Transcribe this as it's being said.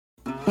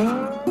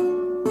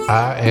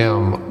I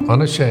am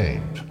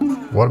unashamed.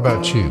 What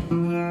about you?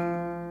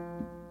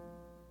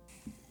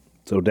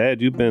 So, Dad,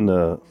 you've been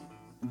a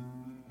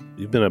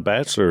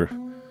bachelor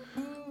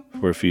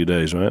for a few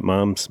days, right?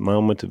 Mom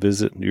went to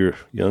visit your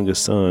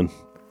youngest son.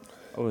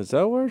 Oh, is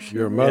that where she?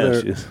 Your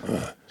mother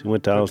she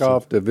went to took Austin.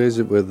 off to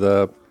visit with.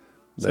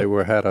 They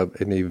had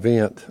an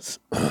event,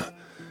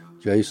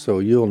 Jay. So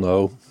you'll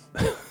know.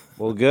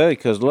 Well, good,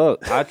 because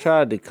look, I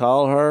tried to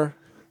call her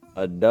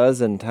a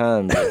dozen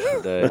times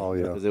yesterday. Oh,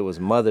 yeah. Because it was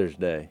Mother's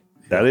Day.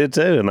 I did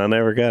too, and I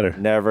never got her.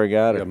 Never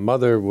got her. Your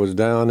mother was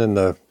down in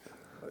the,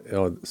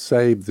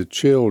 Save the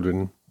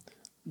Children.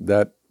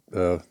 That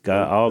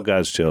All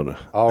God's children,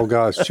 all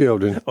God's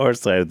children. or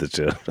save the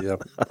children.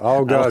 Yep,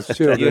 all God's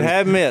children. You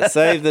have me at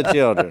Save the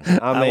Children.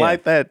 I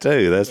like that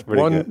too. That's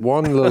pretty good.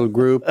 One little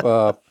group.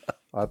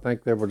 I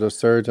think there was a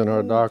surgeon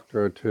or a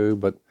doctor or two,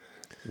 but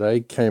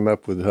they came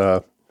up with.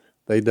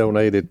 They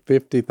donated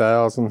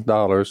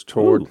 $50,000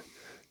 toward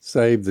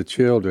Save the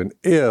Children.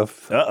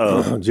 If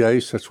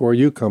Jace, that's where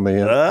you come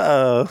in.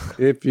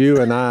 If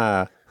you and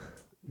I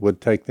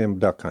would take them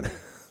duck hunting.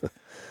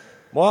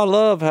 Well, I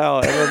love how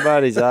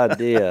everybody's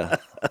idea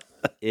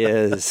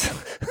is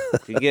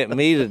to get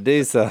me to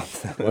do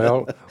something.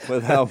 Well,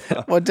 without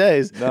What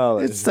days? No,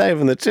 It's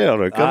saving the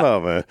children. Come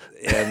on, man.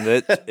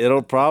 and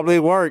it'll probably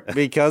work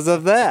because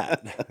of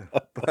that.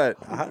 But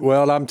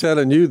I'm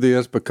telling you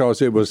this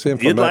because it was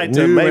You'd like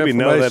to new maybe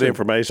know that information.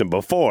 information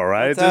before,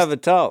 right? let's have a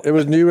talk. It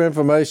was new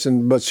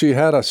information, but she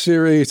had a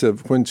series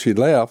of when she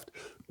left.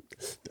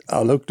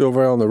 I looked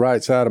over on the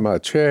right side of my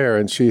chair,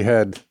 and she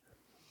had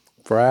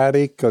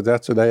Friday, because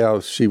that's the day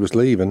she was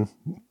leaving,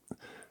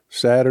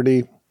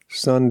 Saturday,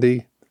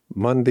 Sunday,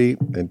 Monday,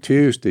 and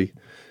Tuesday.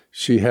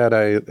 She had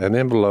an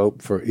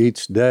envelope for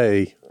each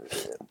day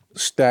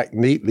stacked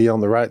neatly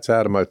on the right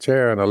side of my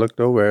chair, and I looked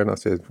over and I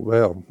said,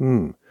 well,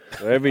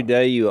 So every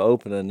day you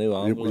open a new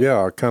envelope.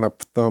 Yeah, I kind of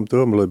thumbed through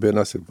them a little bit, and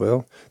I said,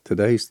 well,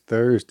 today's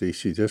Thursday.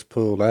 She just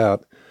pulled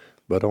out.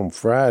 But on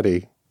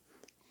Friday,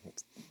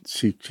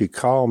 she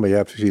called me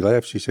after she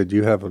left. She said,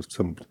 you have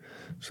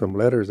some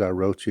letters I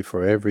wrote you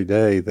for every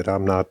day that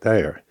I'm not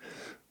there.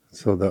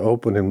 So the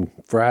opening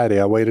Friday,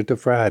 I waited till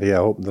Friday. I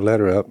opened the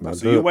letter up.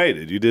 So you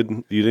waited. You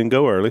didn't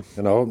go early.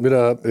 And I opened it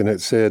up, and it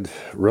said,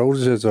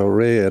 roses are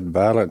red,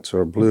 violets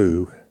are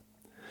blue.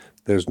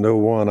 There's no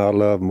one I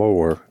love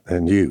more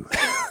than you.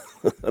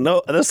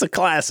 No, that's a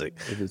classic.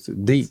 It's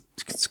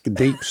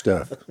deep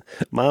stuff.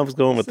 Mom's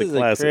going with This the is a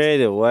classics.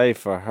 creative way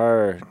for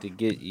her to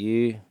get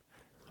you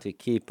to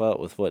keep up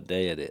with what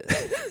day it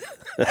is.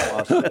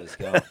 While she was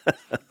gone.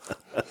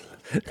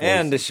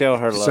 And to show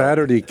her love.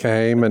 Saturday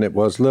came, and it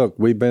was, look,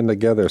 we've been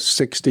together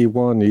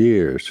 61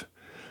 years.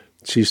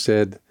 She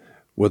said,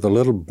 with a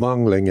little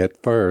bungling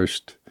at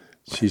first,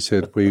 she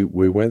said, we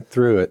went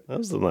through it. That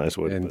was a nice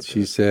way to And put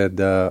she said,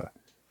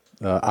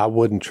 I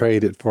wouldn't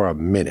trade it for a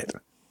minute.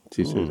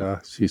 She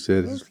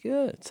said, That's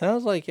good.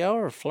 Sounds like y'all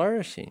are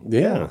flourishing.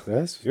 yeah,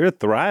 that's. You're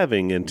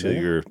thriving into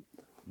your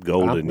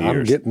golden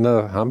years.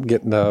 I'm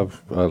getting a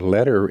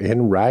letter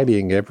in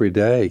writing every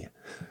day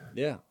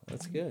Yeah,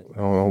 that's good.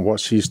 on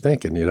what she's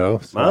thinking, So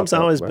Mom's I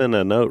thought, always well, been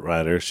a note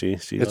writer. She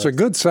It's a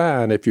good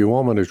sign if your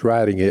woman is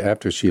writing it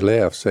after she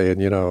left,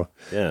 saying, Yeah.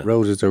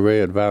 roses are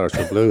red, violets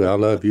are blue. I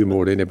love you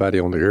more than anybody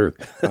on the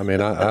earth. I mean,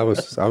 I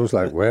was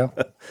like, well,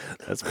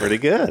 That's pretty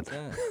good.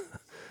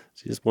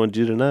 She just wanted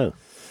you to know.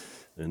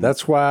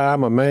 that's why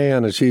I'm a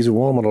man and she's a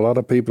woman. A lot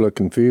of people are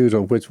confused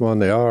on which one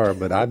they are,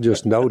 but I've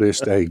just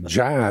noticed a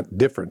giant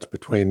difference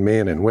between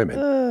men and women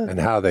and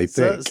how they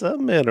think.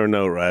 Some men are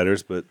note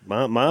writers, but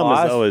mom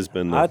has always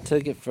been. I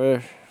took it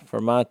for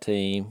my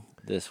team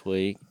this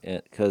week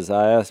because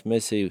I asked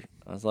Missy,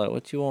 I was like,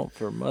 what you want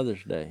for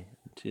Mother's Day?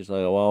 She's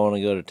like, well, I want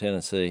to go to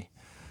Tennessee,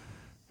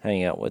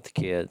 hang out with the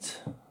kids.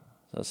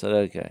 So I said,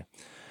 okay.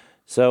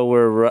 So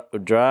we're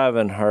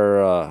driving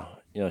her,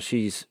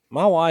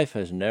 my wife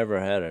has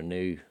never had a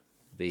new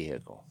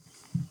vehicle.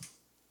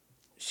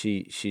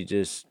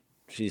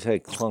 She's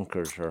had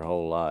clunkers her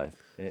whole life.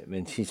 I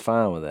mean, she's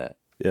fine with that.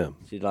 Yeah.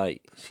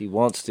 She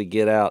wants to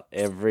get out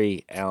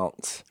every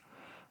ounce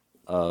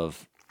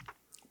of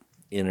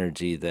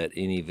energy that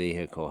any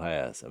vehicle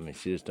has. I mean,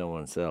 she just don't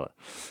want to sell it.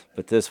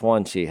 But this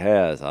one she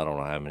has, I don't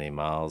know how many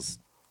miles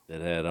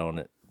it had on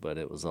it, but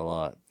it was a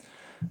lot.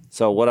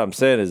 So what I'm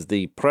saying is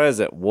the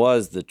present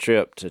was the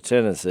trip to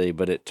Tennessee,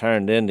 but it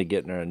turned into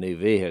getting her a new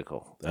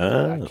vehicle.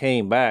 I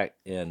came back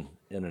in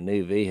a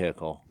new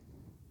vehicle.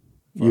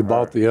 You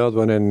bought the other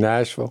one in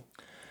Nashville?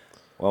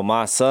 Well,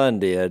 my son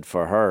did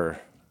for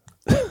her.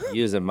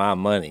 Using my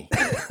money,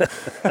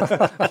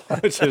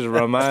 which just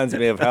reminds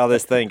me of how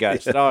this thing got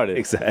started.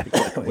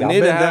 Exactly. We need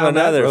to have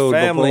another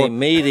family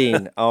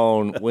meeting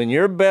on when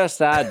your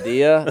best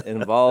idea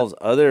involves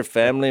other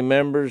family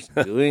members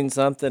doing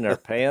something or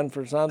paying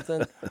for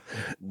something.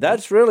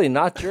 That's really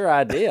not your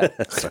idea.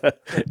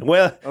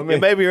 Well, it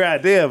may be your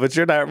idea, but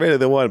you're not really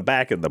the one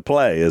backing the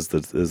play. Is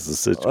the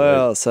situation?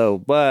 Well,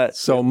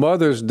 So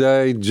Mother's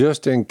Day,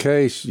 just in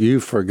case you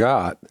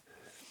forgot,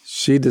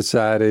 she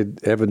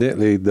decided,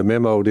 evidently the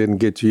memo didn't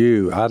get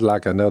you, I'd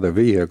like another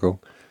vehicle.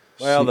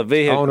 Well, the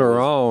vehicle on her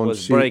own,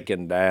 was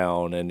breaking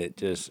down, and it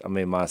just, I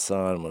mean, my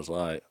son was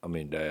like,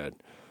 Dad,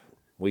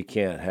 we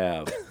can't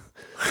have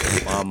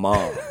my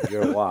mom,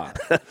 your wife,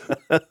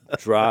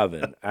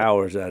 driving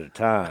hours at a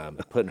time,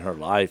 putting her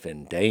life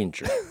in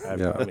danger.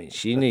 I mean,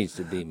 she needs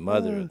to be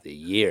Mother of the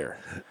Year.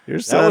 Your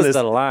son was is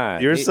the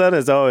line. Your son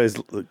is always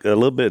a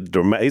little bit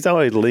dramatic. He's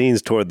always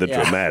leans toward the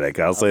dramatic.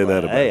 I'll say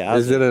that about him.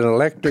 Is it an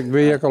electric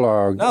vehicle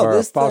or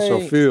a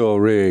fossil fuel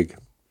rig?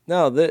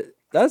 No,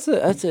 that's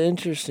an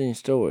interesting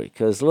story.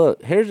 Because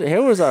look,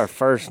 here was our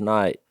first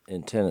night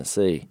in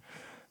Tennessee.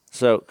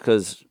 So,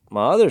 because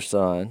my other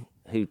son,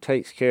 who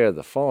takes care of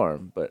the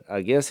farm, but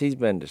I guess he's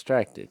been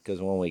distracted because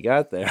when we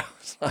got there, I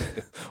was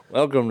like,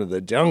 "Welcome to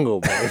the jungle,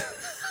 baby."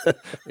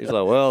 He's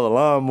like, "Well, the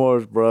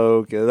lawnmower's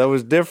broke." And there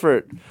was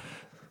different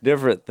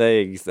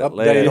things that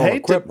led on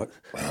equipment.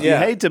 You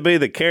hate to be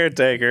the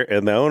caretaker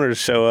and the owners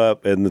show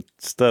up and the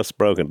stuff's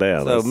broken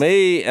down. So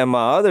me and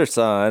my other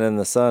son and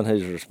the son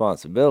whose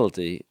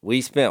responsibility,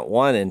 we spent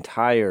one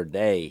entire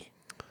day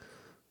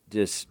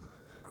just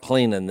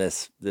cleaning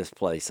this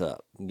place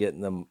up,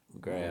 getting the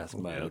grass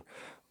mowed.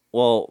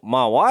 Well,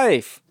 my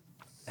wife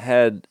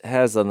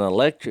has an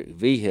electric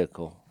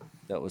vehicle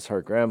that was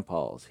her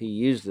grandpa's. He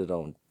used it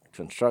on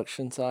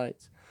construction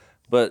sites.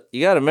 But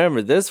you got to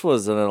remember, this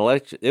was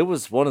it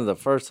was one of the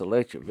first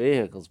electric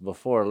vehicles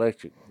before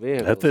electric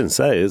vehicles. I didn't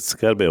say. It's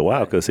got to be a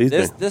while because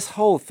this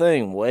whole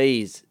thing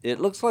weighs, it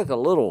looks like a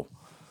little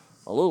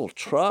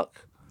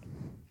truck,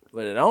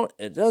 but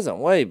it doesn't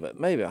weigh but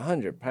maybe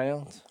 100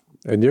 pounds.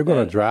 And you're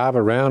going to drive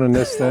around in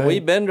this thing?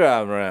 We've been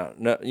driving around.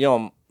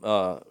 No,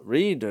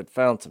 Reed had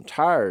found some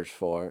tires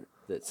for it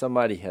that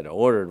somebody had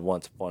ordered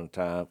once upon a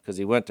time because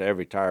he went to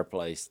every tire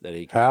place that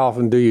he could. How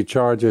often do you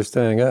charge this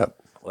thing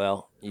up?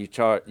 Well, you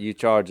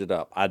charge it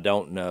up. I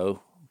don't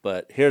know,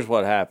 but here's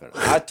what happened.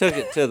 I took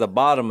it to the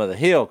bottom of the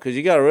hill because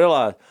you got to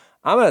realize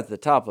I'm at the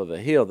top of a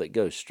hill that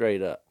goes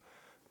straight up,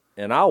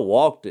 and I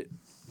walked it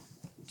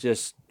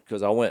just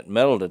because I went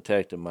metal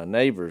detecting my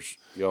neighbor's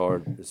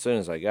yard as soon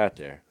as I got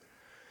there.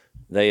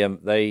 They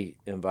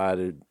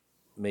invited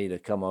me to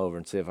come over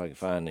and see if I could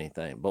find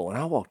anything. But when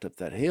I walked up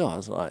that hill, I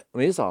was like,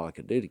 it's all I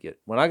could do to get.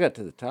 When I got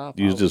to the top,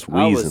 you was just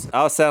wheezing.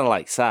 I was sounding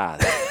like Si.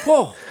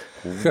 Whoa,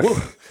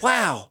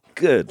 wow,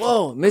 good.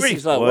 Whoa,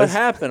 Missy's like, what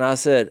happened? I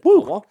said, I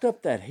walked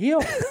up that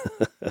hill.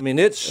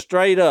 It's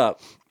straight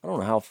up. I don't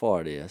know how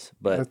far it is,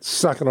 but it's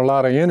sucking a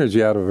lot of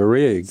energy out of a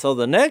rig. So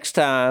the next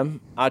time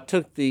I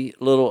took the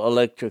little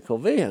electrical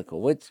vehicle,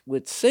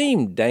 which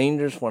seemed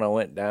dangerous when I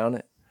went down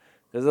it,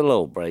 because the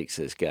little brakes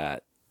it's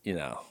got,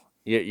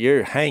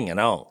 you're hanging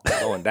on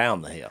going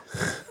down the hill.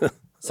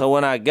 So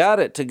when I got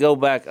it to go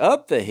back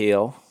up the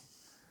hill,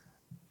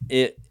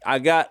 I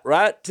got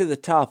right to the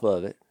top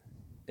of it,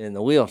 and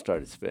the wheel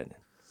started spinning.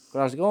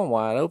 But I was going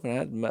wide open. I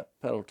had to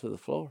pedal to the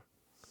floor.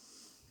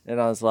 And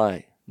I was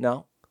like,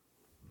 no.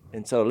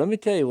 And so let me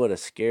tell you what a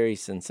scary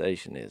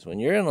sensation is. When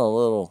you're in a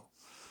little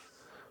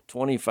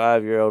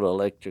 25-year-old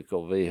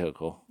electrical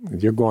vehicle.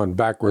 You're going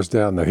backwards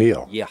down the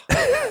hill. Yeah.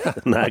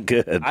 Not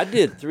good. I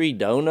did 3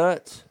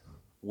 donuts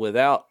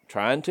without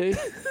trying to,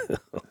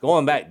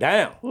 going back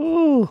down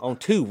on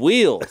 2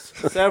 wheels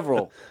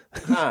several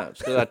times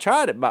because I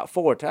tried it about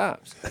 4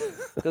 times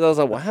because I was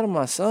like, well, how do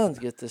my sons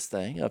get this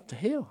thing up the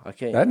hill? I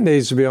can't. That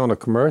needs to be on a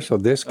commercial.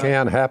 This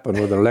can happen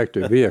with an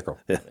electric vehicle.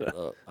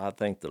 Look, I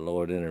think the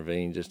Lord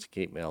intervened just to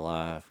keep me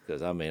alive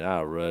because, I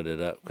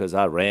rutted up because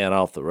I ran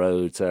off the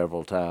road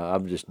several times.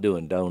 I'm just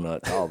doing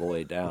donuts all the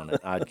way down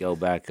it. I'd go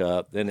back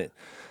up. Then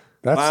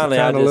that's finally,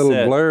 the kind of little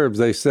blurbs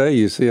they say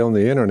you see on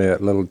the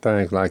internet, little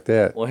things like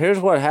that. Well, here's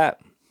what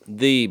happened.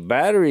 The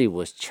battery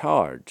was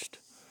charged.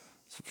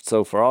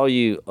 So for all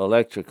you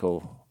electric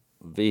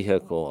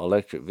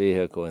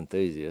vehicle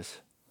enthusiasts,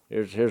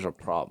 here's a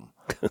problem.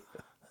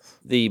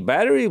 The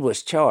battery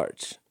was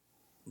charged,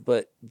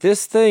 but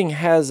this thing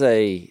has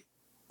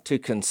to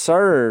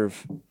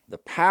conserve the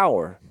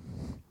power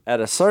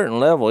at a certain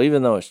level,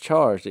 even though it's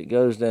charged, it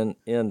goes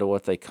into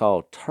what they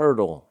call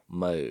turtle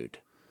mode.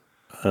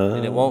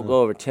 And it won't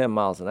go over 10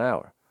 miles an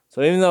hour.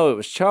 So even though it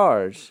was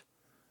charged,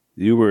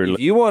 if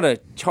you want to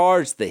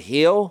charge the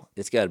hill,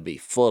 it's got to be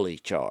fully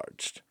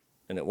charged.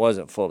 And it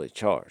wasn't fully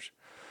charged.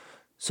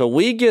 So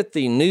we get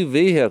the new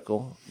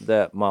vehicle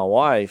that my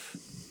wife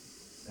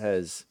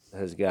has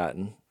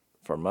gotten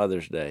for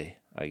Mother's Day,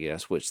 I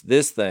guess, which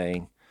this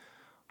thing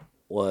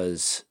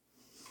was,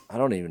 I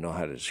don't even know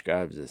how to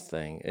describe this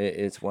thing.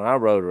 It's when I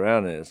rode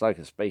around it, it's like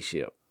a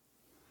spaceship.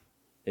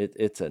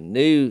 It's a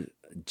new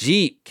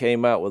Jeep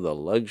came out with a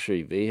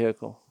luxury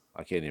vehicle.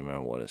 I can't even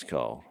remember what it's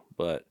called.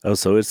 But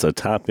so it's a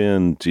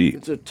top-end Jeep.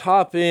 It's a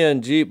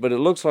top-end Jeep, but it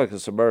looks like a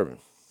Suburban.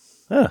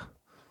 Huh.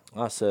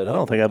 I said, I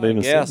don't think I've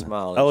even seen gas that.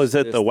 mileage. Oh, is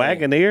it the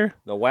Wagoneer?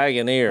 The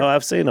Wagoneer. Oh,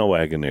 I've seen a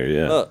Wagoneer,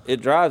 yeah. Look,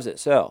 it drives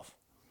itself.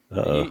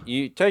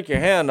 You take your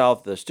hand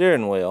off the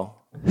steering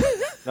wheel,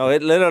 No,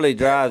 it literally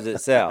drives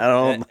itself. I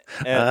don't-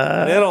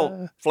 And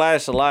it'll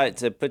flash the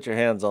lights and put your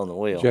hands on the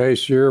wheel.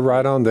 Jace, you're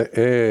right on the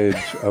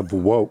edge of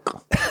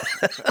woke.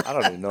 I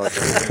don't even know what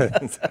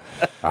that means.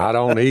 I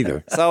don't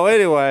either. So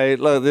anyway,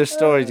 look, this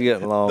story's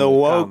getting long. The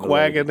woke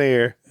Convoluted.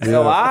 Wagoneer.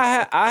 So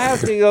I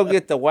have to go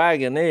get the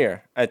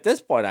Wagoneer. At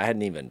this point, I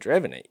hadn't even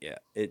driven it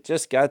yet. It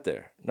just got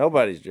there.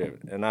 Nobody's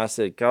driven. And I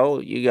said,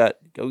 Cole,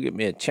 go get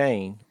me a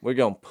chain. We're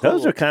going to pull.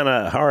 Those are kind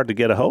of hard to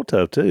get a hold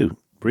of, too.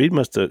 Reed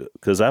must have,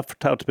 because I've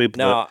talked to people.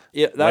 No,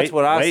 yeah, that's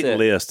what I waiting said.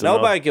 list and all.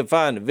 Nobody can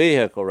find a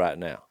vehicle right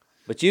now.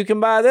 But you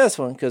can buy this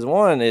one because,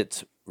 one,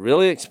 it's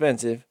really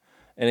expensive,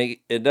 and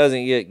it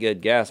doesn't get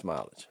good gas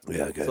mileage.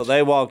 Yeah, I got So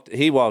you.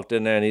 he walked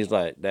in there, and he's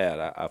like, Dad,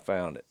 I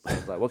found it. I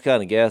was like, what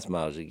kind of gas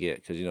mileage you get?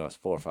 Because, it's $4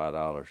 or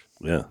 $5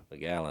 Yeah, a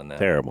gallon now.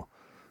 terrible.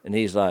 And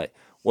he's like,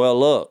 well,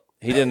 look.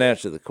 He didn't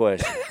answer the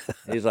question.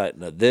 He's like,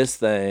 no, this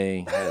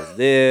thing has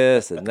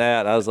this and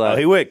that. I was like,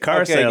 he went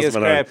car okay, it gets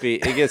salesman on it. crappy.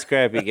 It gets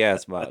crappy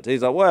gas mileage.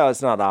 He's like, well,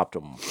 it's not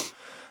optimal.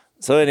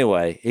 So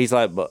anyway, he's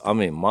like, but I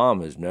mean,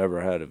 Mom has never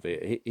had a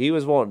vehicle. He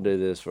was wanting to do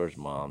this for his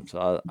mom.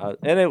 So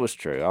and it was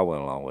true. I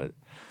went along with it.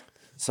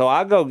 So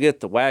I go get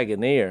the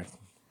Wagoneer.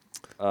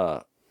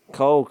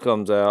 Cole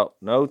comes out,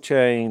 no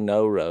chain,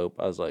 no rope.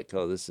 I was like,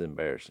 Cole, this is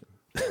embarrassing.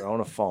 You're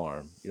on a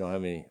farm. You don't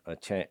have a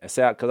chain. I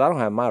said, because I don't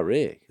have my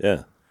rig.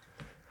 Yeah.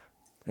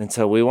 And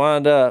so we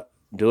wound up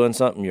doing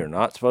something you're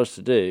not supposed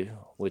to do,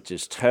 which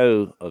is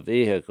tow a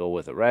vehicle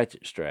with a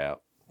ratchet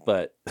strap.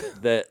 But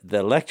the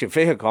electric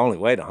vehicle only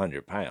weighed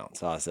 100 pounds.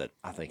 So I said,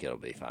 I think it'll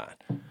be fine.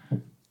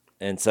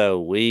 And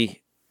so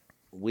we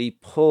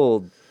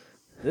pulled,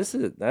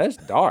 that's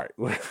dark.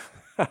 We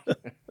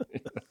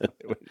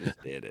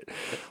just did it.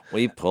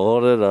 We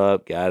pulled it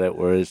up, got it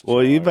where it's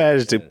Well, you charged.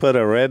 managed to put a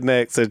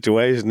redneck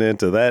situation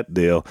into that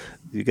deal.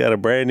 You got a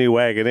brand new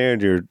Wagoneer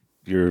and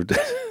you're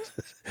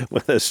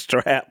with a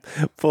strap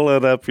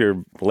pulling up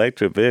your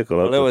electric vehicle.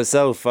 Well, it was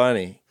so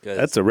funny.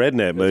 That's a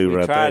redneck move we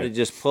right tried there. to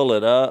just pull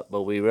it up,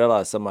 but we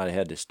realized somebody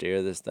had to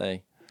steer this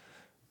thing.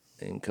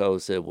 And Cole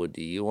said, well,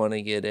 do you want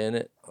to get in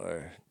it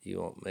or do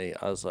you want me?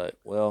 I was like,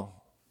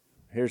 well,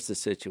 here's the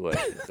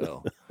situation,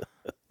 Cole.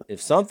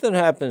 If something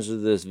happens to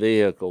this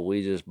vehicle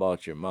we just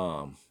bought your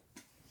mom,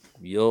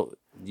 you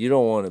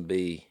don't want to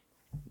be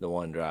the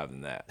one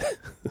driving that.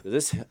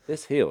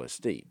 This hill is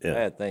steep. Yeah.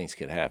 Bad things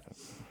could happen.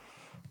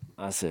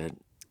 I said,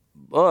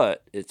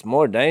 but it's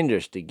more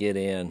dangerous to get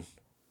in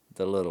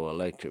the little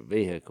electric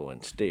vehicle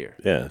and steer.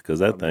 Yeah, because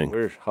that thing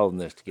We're holding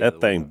this together.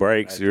 that thing with a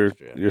breaks, ratchet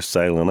strap. you're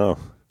sailing off.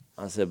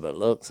 I said, but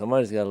look,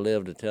 somebody's got to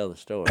live to tell the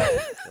story.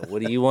 So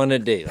what do you want to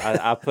do?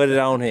 I put it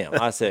on him.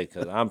 I said,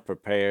 because I'm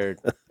prepared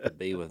to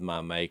be with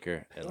my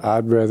maker. And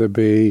I'd rather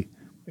be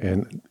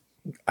in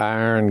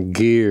iron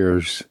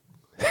gears,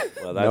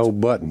 well, no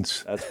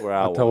buttons. that's where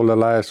I I was. told the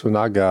last one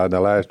I got, the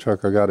last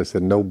truck I got, it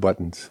said no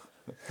buttons.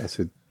 I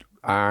said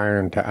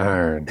iron to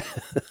iron,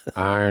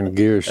 iron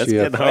gears. That's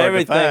shift. getting hard to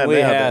Everything find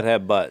we now,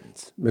 had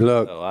buttons.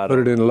 Look, So I put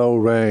it don't- in low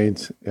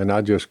range, and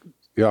I'm just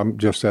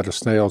at a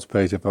snail's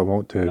pace if I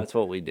want to. That's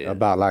what we did.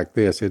 About like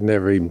this, it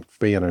never even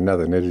spin or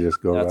nothing. It'll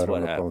just go That's right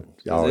what on up on. happened.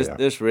 'Cause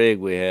this rig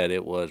we had,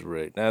 it was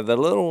rigged. Now the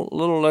little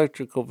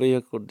electrical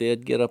vehicle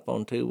did get up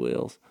on two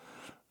wheels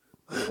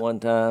one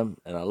time,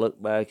 and I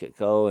looked back at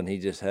Cole, and he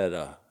just had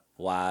a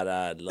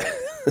wide-eyed look.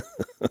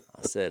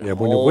 I said, Yeah,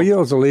 when the "Hold."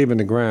 wheels are leaving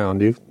the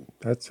ground,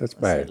 that's I said,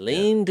 bad.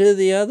 lean to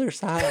the other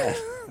side.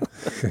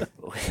 We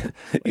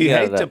You got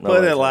hate to that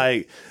put noise. it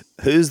like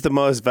who's the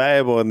most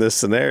valuable in this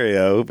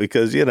scenario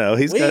because he's got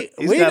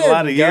we a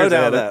lot didn't of years go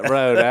down at it. that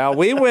road, Al.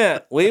 We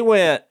went.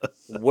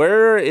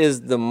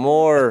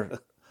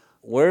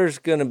 Where's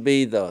going to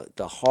be the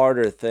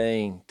harder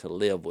thing to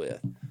live with?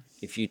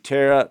 If you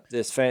tear up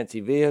this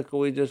fancy vehicle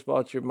we just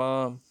bought your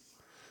mom,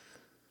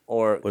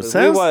 or 'cause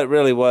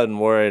really wasn't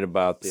worried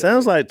about this.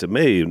 Sounds like to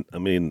me, I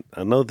mean,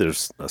 I know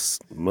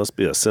must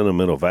be a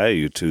sentimental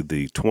value to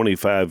the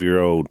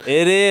 25-year-old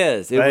It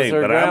is. It was thing,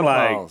 her but I'm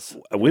grandpa's.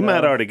 like, we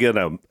might already get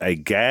a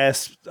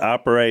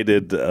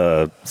gas-operated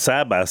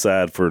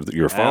side-by-side for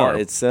your Al, farm.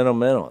 it's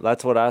sentimental.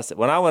 That's what I said.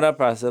 When I went up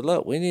there, I said,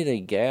 look, we need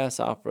a gas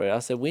operator. I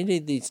said, we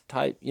need these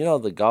type,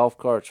 the golf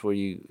carts where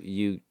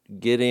you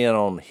get in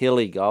on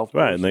hilly golf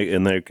Right, courses.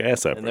 and they're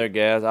gas And operated. their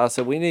gas. I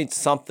said, we need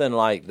something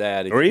like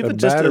that. If Or even The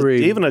just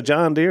battery- even a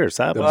John Deere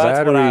side The by Well,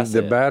 that's what I battery, the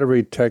said.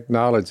 battery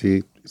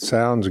technology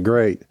sounds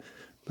great,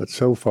 but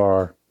so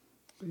far,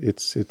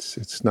 it's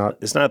not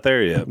It's not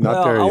there yet.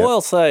 not there I yet.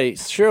 will say,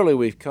 surely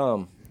we've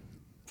come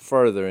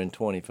further in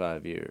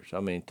 25 years. I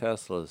mean,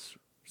 Tesla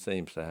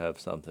seems to have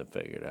something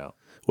figured out.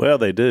 Well,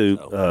 they do.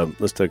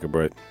 Let's take a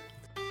break.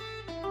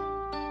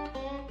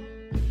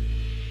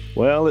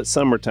 Well, it's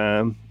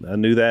summertime. I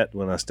knew that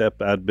when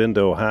I'd been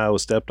to Ohio,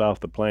 stepped off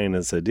the plane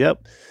and said,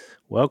 yep,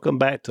 welcome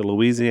back to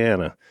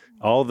Louisiana.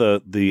 All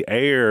the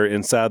air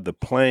inside the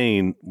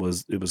plane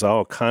was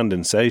all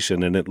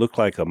condensation, and it looked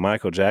like a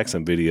Michael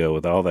Jackson video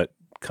with all that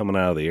coming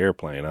out of the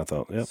airplane. I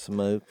thought, yep.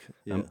 Smoke.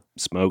 Yeah.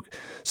 Smoke.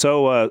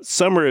 So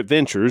Summer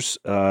Adventures,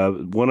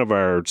 one of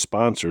our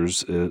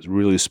sponsors,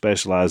 really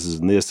specializes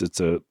in this.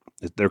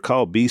 They're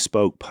called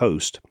Bespoke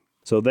Post,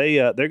 So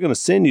they're going to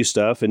send you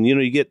stuff, and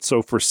you get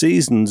for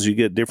seasons you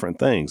get different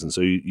things, and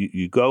so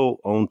you go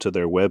onto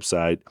their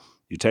website,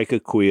 you take a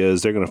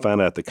quiz. They're going to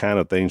find out the kind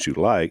of things you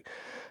like.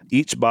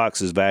 Each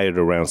box is valued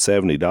around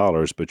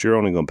 $70, but you're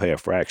only going to pay a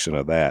fraction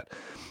of that.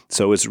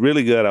 So it's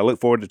really good. I look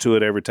forward to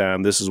it every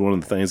time. This is one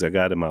of the things I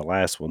got in my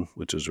last one,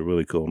 which is a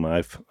really cool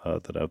knife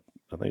that I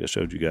think I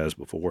showed you guys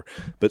before.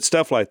 But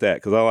stuff like that,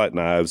 because I like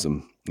knives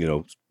and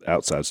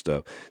outside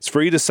stuff. It's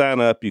free to sign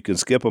up. You can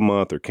skip a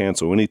month or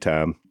cancel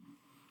anytime.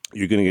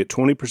 You're going to get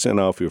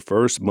 20% off your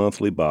first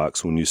monthly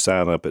box when you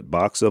sign up at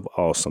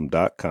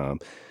boxofawesome.com.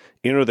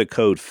 Enter the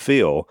code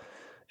PHIL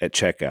at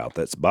checkout.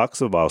 That's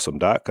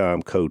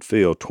boxofawesome.com, code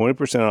PHIL,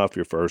 20% off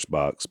your first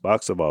box,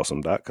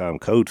 boxofawesome.com,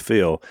 code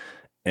PHIL,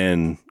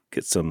 and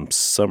get some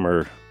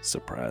summer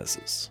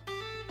surprises.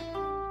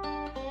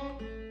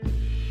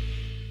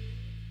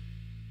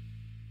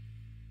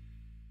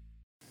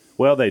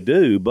 Well, they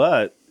do,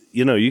 but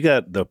you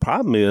got the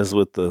problem is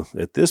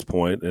at this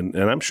point, and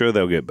I'm sure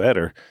they'll get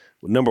better.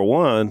 Number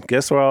one,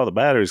 guess where all the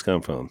batteries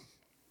come from?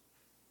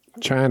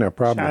 China,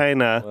 probably.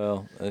 China.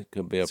 Well, it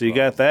could be a So you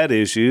got that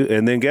issue,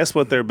 and then guess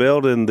what they're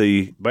building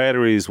the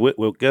batteries with?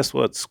 Well, guess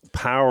what's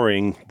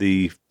powering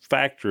the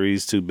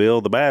factories to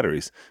build the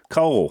batteries?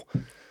 Coal.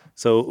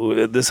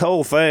 So this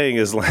whole thing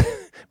is like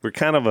we're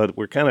kind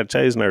of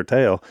chasing our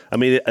tail. I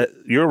mean,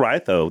 you're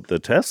right though. The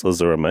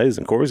Teslas are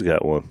amazing. Corey's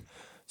got one.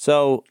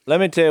 So let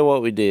me tell you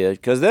what we did,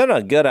 because then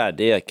a good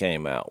idea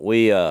came out.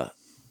 We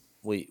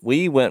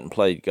went and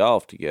played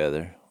golf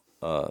together,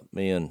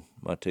 me and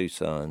my two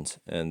sons,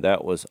 and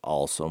that was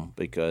awesome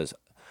because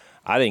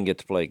I didn't get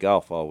to play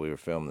golf while we were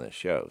filming this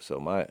show. So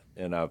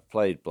I've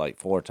played like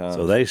 4 times.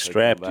 So they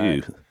strapped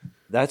you.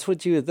 That's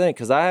what you would think,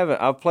 because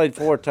I've played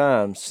 4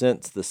 times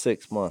since the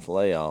 6-month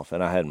layoff,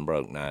 and I hadn't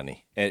broke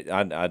 90.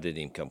 And I didn't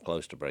even come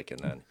close to breaking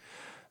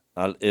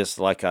 90. It's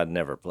like I'd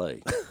never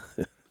played.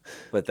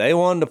 But they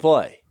wanted to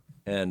play,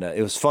 and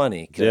it was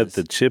funny. You had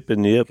the chip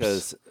and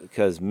yips.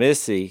 Because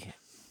Missy,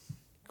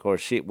 of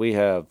course, we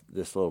have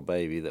this little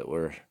baby that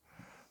we're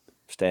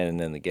standing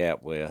in the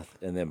gap with,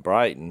 and then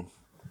Brighton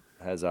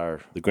has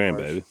the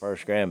grandbaby,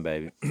 first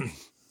grandbaby.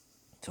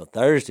 So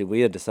Thursday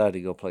we had decided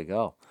to go play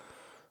golf,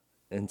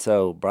 and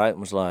so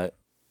Brighton was like,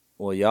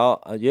 "Well,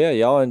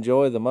 y'all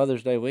enjoy the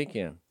Mother's Day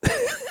weekend."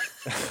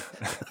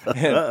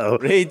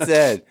 And Reed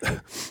said,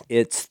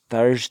 "It's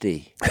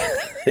Thursday.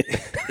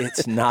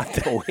 It's not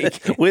the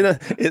weekend.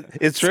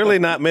 It's really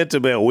not meant to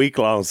be a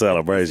week-long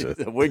celebration.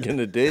 We're going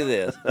to do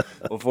this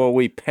before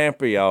we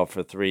pamper y'all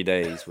for 3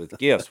 days with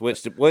gifts,"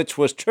 which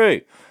was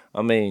true.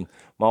 I mean,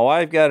 my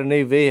wife got a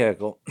new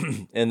vehicle,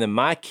 and then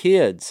my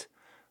kids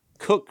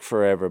cooked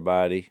for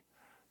everybody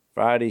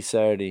Friday,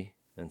 Saturday,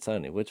 and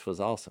Sunday, which was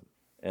awesome.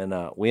 And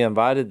we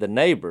invited the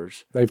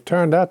neighbors. They've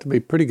turned out to be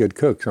pretty good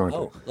cooks, aren't they?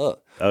 Oh,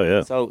 look. Oh,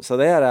 yeah. So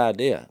they had an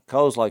idea.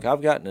 Cole's like,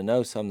 I've gotten to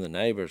know some of the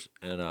neighbors,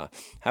 and how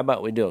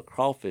about we do a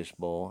crawfish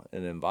boil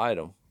and invite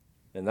them?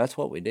 And that's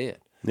what we did.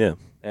 Yeah.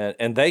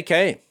 And they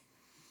came.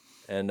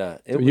 And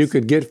you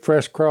could get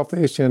fresh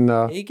crawfish in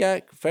he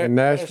got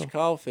fresh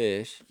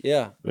crawfish,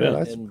 yeah,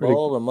 and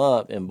boiled them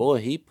up. And boy,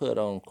 he put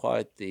on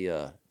quite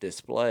the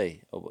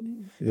display.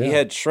 He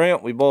had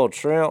shrimp. We boiled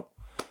shrimp,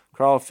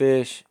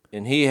 crawfish.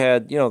 And he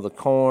had, the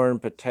corn,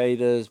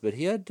 potatoes, but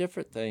he had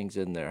different things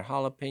in there,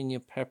 jalapeno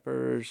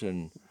peppers,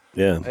 and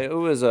it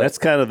was that's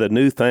kind of the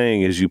new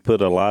thing is you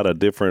put a lot of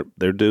different.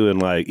 They're doing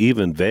like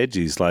even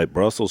veggies like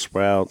Brussels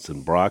sprouts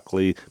and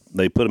broccoli.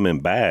 They put them in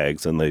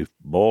bags and they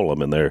boil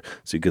them in there,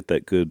 so you get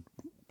that good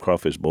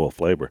crawfish boil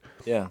flavor.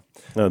 Yeah,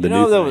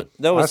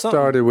 there was I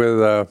started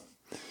with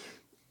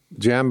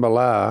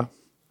jambalaya.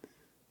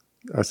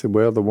 I said,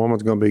 well, the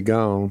woman's going to be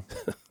gone.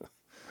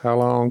 How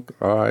long?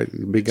 All right,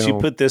 be gone. Did you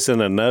put this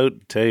in a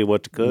note to tell you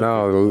what to cook?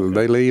 No,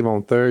 they leave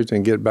on Thursday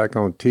and get back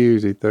on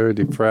Tuesday,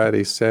 Thursday,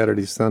 Friday,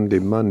 Saturday, Sunday,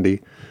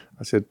 Monday.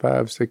 I said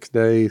 5-6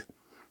 days.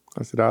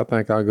 I said, I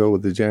think I'll go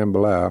with the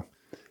jambalaya.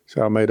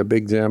 So I made a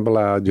big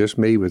jambalaya. Just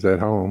me was at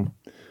home.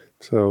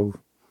 So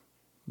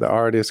the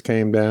artist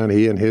came down,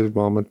 he and his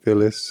woman,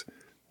 Phyllis.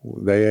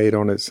 They ate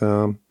on it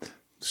some.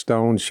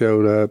 Stone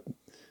showed up.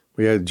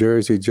 We had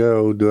Jersey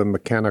Joe doing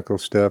mechanical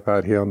stuff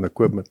out here on the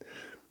equipment.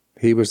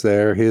 He was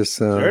there. His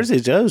son.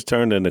 Jersey Joe's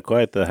turned into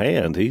quite the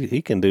hand.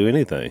 He can do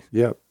anything.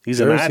 Yep. He's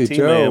Jersey an IT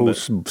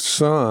Joe's man.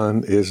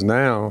 son is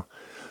now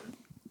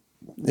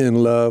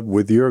in love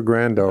with your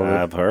granddaughter.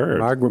 I've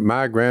heard.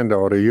 My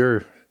granddaughter,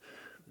 it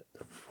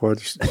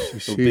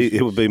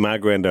would be my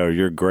granddaughter,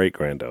 your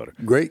great-granddaughter.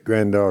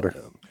 Great-granddaughter.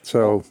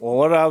 So well,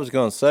 what I was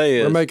going to say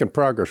is we're making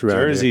progress around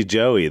Jersey here.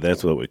 Joey,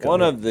 that's what we call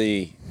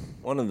it.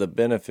 One of the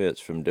benefits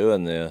from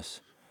doing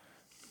this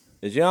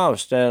is, I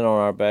was standing on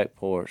our back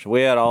porch.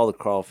 We had all the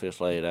crawfish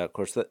laid out. Of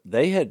course,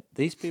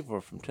 these people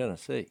are from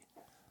Tennessee.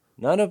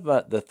 None of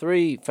the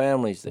 3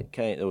 families that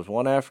came, there was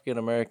one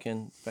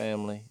African-American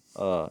family.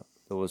 There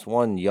was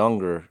one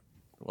younger,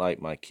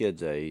 like my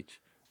kid's age.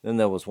 Then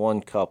there was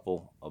one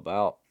couple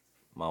about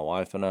my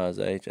wife and I's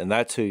age. And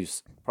that's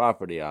whose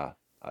property I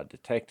I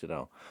detected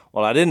on.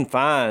 Well, I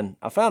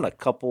found a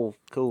couple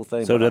cool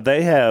things. So did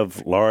they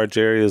have large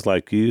areas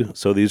like you?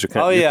 So these are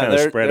kind of, kind of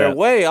spread they're out.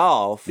 way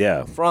off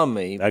Yeah. from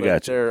me. I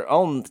got you. They're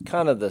on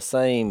kind of the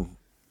same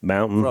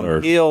Mountain from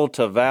or hill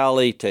to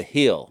valley to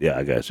hill. yeah,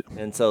 I got you.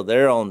 And so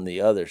they're on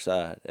the other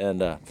side.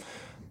 And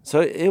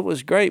so it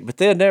was great, but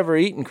they'd never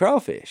eaten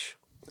crawfish.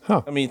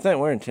 Huh. I mean, you think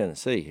we're in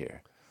Tennessee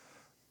here.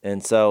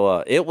 And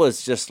so it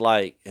was just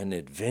like an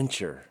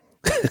adventure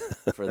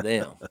for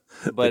them.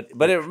 But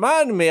it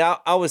reminded me,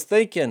 I was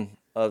thinking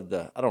of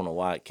I don't know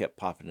why it kept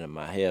popping in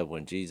my head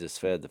when Jesus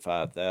fed the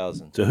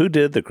 5,000. So who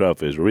did the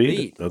crawfish? Reed?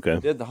 Reed Okay.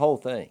 did the whole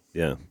thing.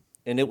 Yeah.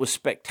 And it was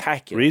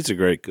spectacular. Reed's a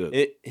great cook.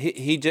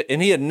 He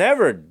had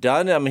never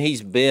done it. I mean,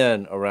 he's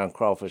been around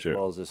crawfish Sure.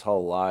 bowls his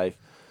whole life.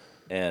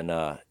 And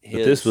But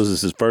this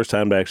was his first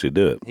time to actually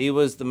do it. he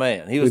was the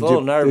man. He was a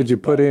little nervous. Did you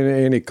put in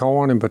any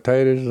corn and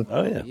potatoes?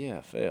 Oh, yeah. Yeah,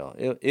 Phil.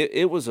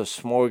 It was a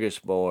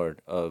smorgasbord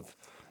of,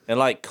 and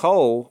like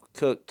Cole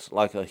cooked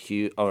like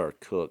he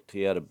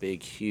had a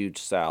big, huge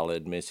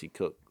salad. Missy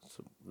cooked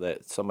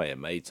that somebody had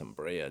made some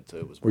bread, so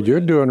it was. Well,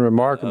 you're doing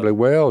remarkably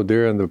well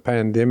during the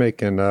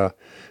pandemic and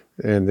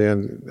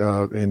then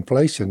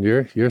inflation.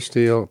 You're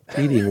still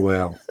eating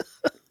well.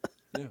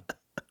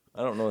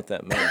 I don't know what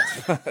that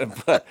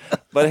means,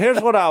 but here's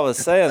what I was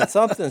saying.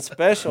 Something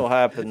special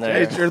happened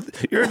there. Hey,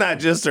 you're not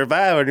just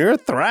surviving, you're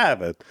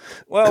thriving.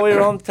 Well, we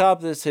were on the top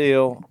of this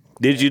hill.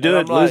 Did you do And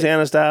it I'm like-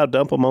 Louisiana style?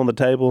 Dump them on the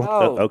table?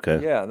 Oh,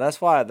 Okay. Yeah,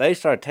 that's why they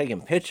started taking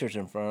pictures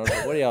in front of us.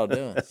 Like, what are y'all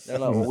doing? They're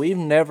like, well, we've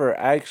never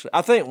actually.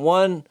 I think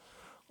one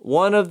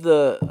of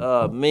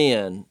the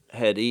men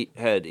had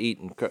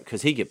eaten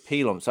because he could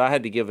peel them, so I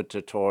had to give a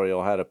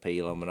tutorial how to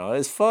peel them and all.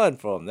 It's fun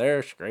for them.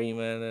 They're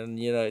screaming and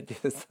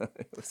it's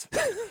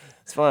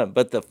fun.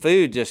 But the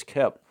food just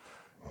kept.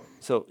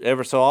 So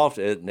ever so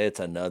often, it's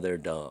another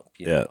dump.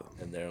 You know?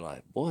 And they're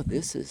like, boy,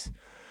 this is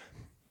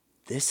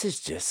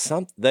just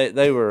something.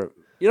 They were,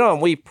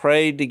 and we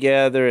prayed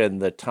together, and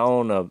the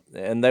tone of,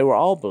 and they were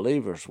all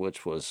believers,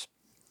 which was,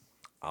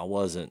 I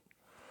wasn't,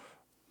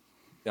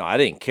 I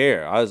didn't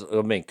care.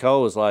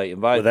 Cole was like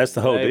invited. Well, that's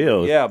the whole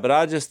deal. Yeah, but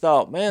I just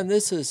thought, man,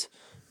 this is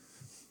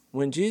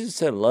when Jesus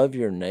said, "Love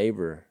your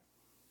neighbor."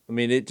 I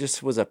mean, it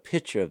just was a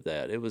picture of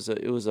that. It was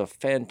a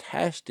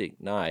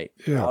fantastic night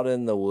out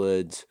in the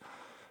woods,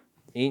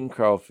 eating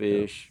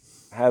crawfish,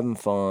 having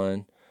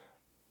fun.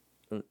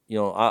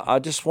 I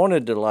just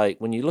wanted to,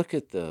 like, when you look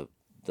at the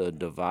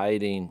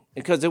dividing,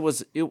 because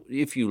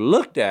if you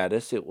looked at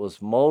us, it was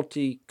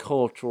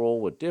multicultural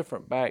with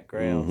different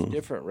backgrounds,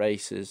 different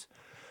races,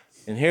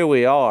 and here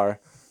we are.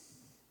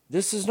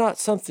 This is not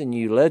something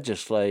you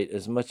legislate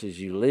as much as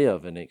you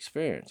live and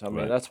experience. I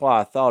mean, that's why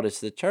I thought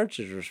it's the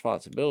church's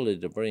responsibility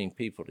to bring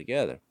people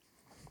together.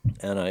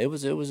 And it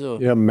was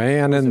a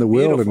Man in the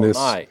beautiful Wilderness.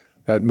 night.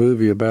 That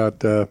movie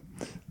about a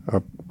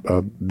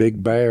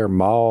big bear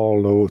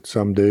mauled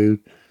some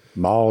dude,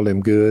 mauled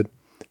him good.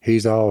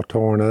 He's all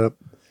torn up,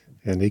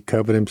 and he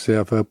covered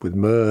himself up with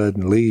mud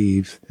and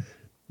leaves,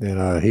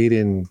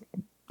 and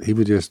he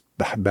was just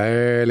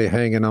barely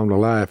hanging on to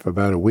life for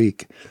about a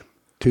week,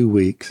 2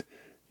 weeks.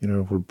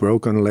 With a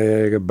broken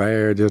leg, a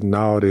bear just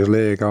gnawed his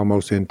leg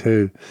almost in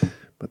two.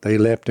 But they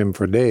left him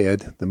for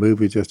dead. The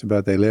movie just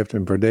about they left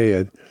him for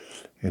dead,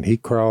 and he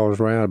crawls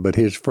around. But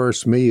his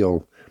first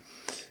meal,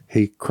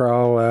 he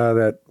crawled out of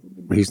that.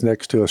 He's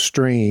next to a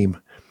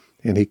stream,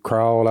 and he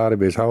crawled out of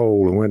his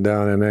hole and went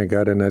down in there and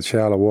got in that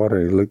shallow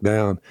water. And he looked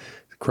down,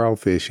 the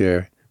crawfish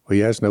there. Well, he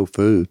has no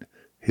food.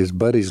 His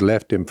buddies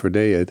left him for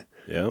dead.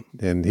 Yeah.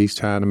 And he's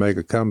trying to make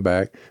a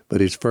comeback,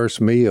 but his first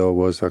meal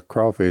was a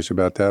crawfish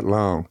about that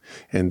long.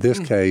 In this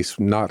case,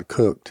 not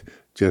cooked.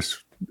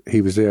 Just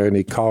he was there and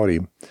he caught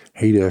him.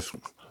 He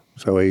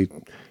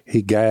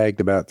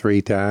gagged about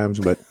 3 times,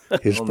 but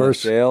his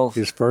first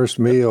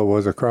meal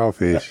was a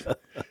crawfish.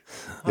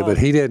 Yeah, but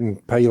he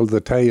didn't peel the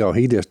tail.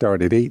 He just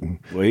started eating.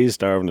 Well, he's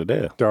starving to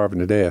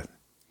death.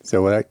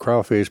 So that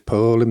crawfish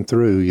pulled him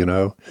through.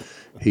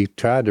 He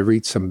tried to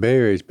reach some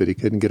berries, but he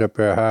couldn't get up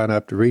there high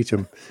enough to reach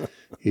them.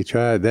 He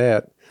tried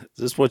that. Is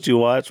this what you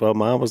watched while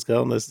Mom was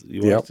gone?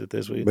 You watched it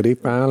this week? But he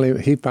finally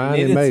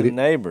made it.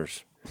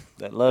 Neighbors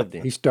that loved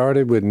him. He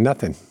started with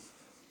nothing.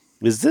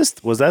 Was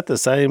that the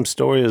same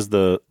story as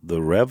the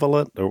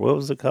Revelant, or what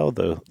was it called?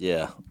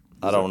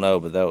 I don't know,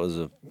 but that was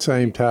a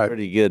Same type.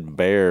 pretty good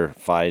bear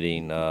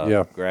fighting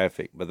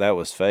graphic, but that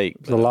was fake.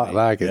 It's a lot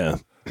like it. Yeah.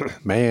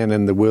 Man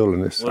in the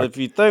Wilderness. Well, if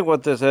you think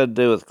what this had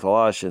to do with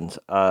Colossians,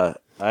 I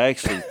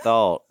actually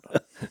thought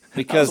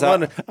because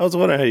I was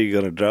wondering how you're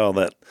going to draw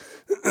that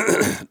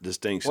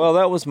distinction. well,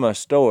 that was my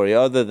story.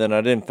 Other than I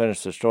didn't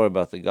finish the story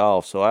about the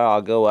golf, so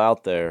I'll go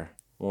out there.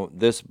 Well,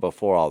 this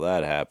before all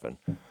that happened.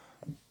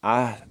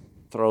 I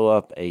throw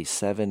up a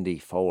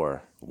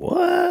 74.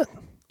 What?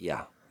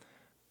 Yeah.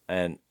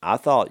 And I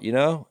thought,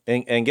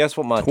 and guess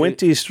what? My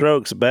 20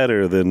 strokes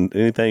better than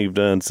anything you've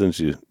done since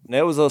you.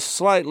 It was a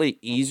slightly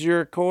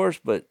easier course,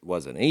 but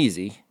wasn't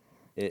easy.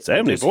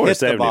 74 is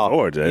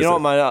 74, Jason. You know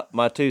what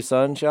my 2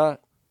 sons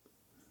shot?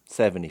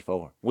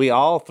 74. We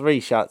all three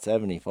shot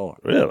 74.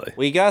 Really?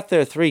 We got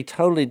there 3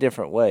 totally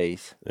different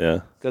ways.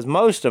 Yeah. Because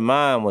most of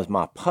mine was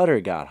my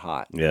putter got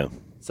hot. Yeah.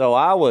 So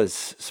I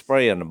was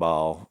spraying the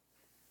ball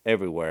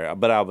everywhere,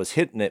 but I was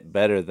hitting it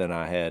better than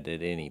I had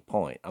at any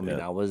point. I mean,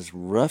 I was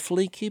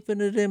roughly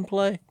keeping it in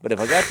play, but if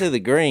I got to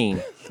the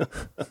green,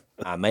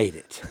 I made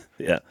it.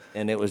 Yeah.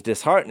 And it was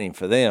disheartening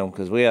for them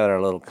because we had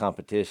our little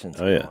competitions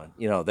going.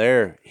 You know,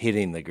 they're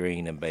hitting the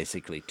green and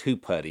basically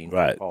 2-putting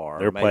Right. far.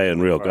 They're maybe playing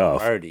real for a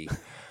golf. birdie.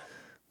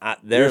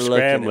 They're looking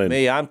scrambling. at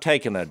me. I'm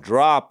taking a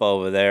drop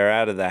over there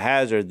out of the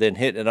hazard, then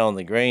hitting it on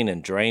the green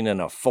and draining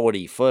a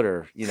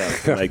 40-footer, you know,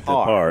 Make the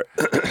par. part.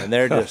 And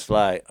they're just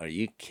like, "Are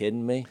you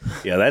kidding me?"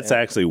 Yeah, that's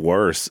actually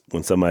worse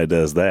when somebody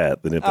does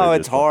that than if Oh, they're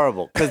it's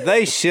horrible because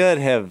they should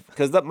have.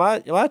 Because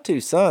my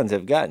 2 sons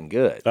have gotten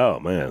good, Oh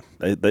man,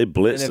 they and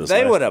blitzed if us.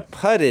 they last would have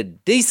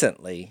putted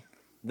decently,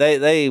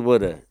 they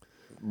would have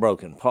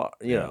broken par.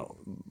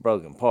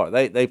 Broken par.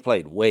 They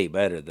played way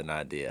better than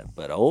I did.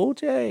 But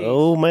OJ.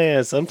 Oh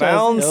man, sometimes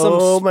Found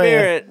some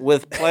spirit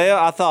with player.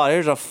 I thought,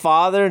 here's a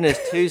father and his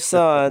 2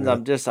 sons.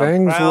 I'm Things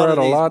proud were of at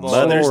a these lot boys.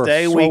 Mother's slower,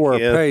 Day slower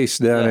weekend. pace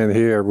down in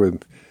here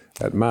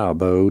at my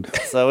abode.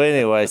 So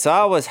anyway, so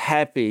I was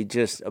happy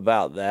just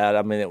about that.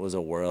 I mean, it was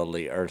a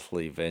worldly,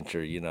 earthly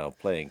venture, you know,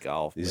 playing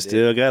golf. You But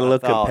still got a I little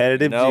thought,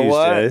 competitive you know juice,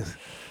 what? Jay.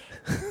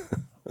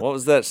 What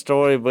was that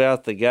story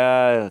about the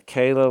guy,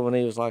 Caleb, when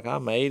he was like,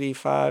 I'm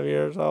 85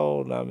 years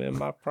old and I'm in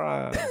my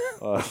prime?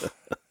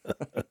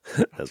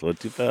 That's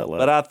what you felt like.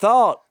 But I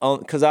thought,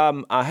 because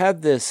I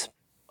have these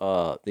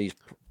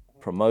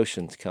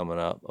promotions coming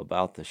up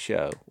about the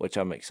show, which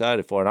I'm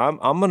excited for, and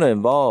I'm going to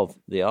involve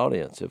the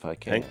audience if I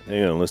can.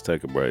 Hang on, let's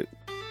take a break.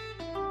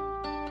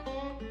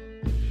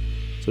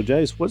 So,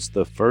 Jace, what's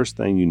the first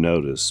thing you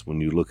notice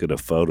when you look at a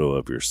photo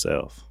of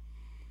yourself?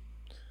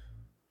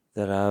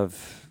 That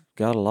I've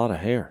got a lot of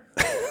hair.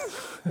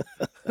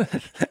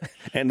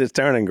 And it's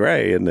turning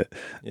gray, isn't it?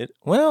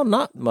 Well,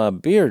 not my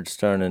beard's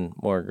turning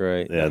more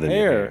gray. Yeah, the than your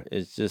hair hair.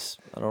 is just,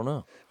 I don't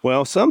know.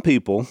 Well, some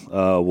people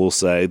will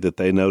say that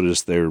they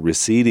notice their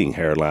receding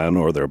hairline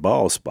or their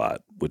bald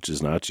spot, which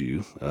is not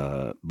you.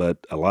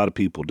 But a lot of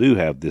people do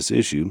have this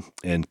issue,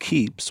 and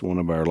Keeps, one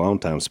of our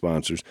longtime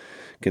sponsors,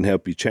 can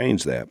help you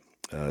change that.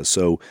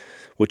 So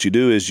what you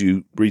do is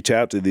you reach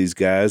out to these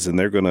guys, and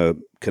they're going to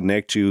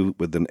connect you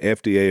with an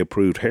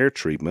FDA-approved hair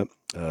treatment.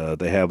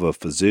 They have a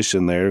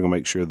physician there to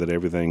make sure that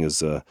everything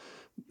is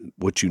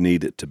what you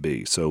need it to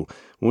be. So I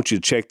want you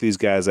to check these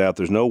guys out.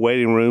 There's no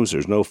waiting rooms.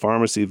 There's no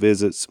pharmacy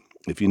visits.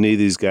 If you need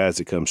these guys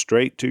to come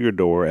straight to your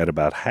door at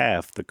about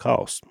half the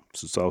cost.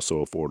 So it's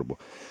also affordable.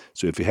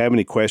 So if you have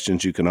any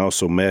questions, you can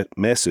also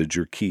message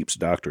your Keeps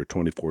doctor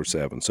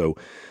 24/7. So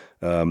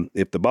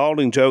if the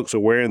balding jokes are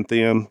wearing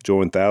thin,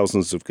 join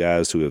thousands of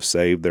guys who have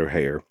saved their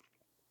hair.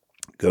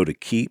 Go to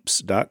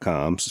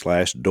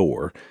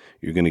keeps.com/door.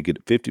 You're going to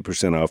get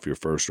 50% off your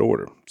first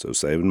order. So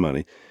saving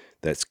money.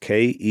 That's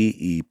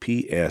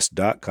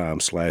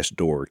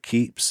KEEPS.com/door.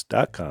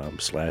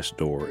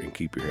 Keeps.com/door, and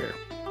keep your hair.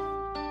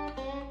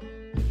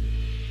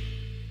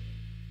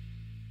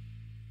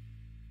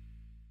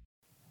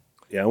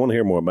 Yeah, I want to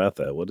hear more about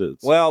that. What is?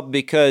 Well,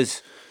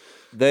 because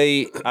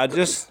I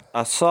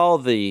saw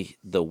the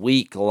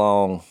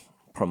week-long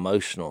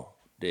promotional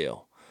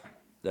deal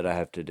that I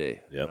have to do.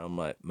 Yep. And I'm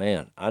like,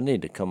 man, I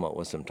need to come up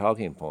with some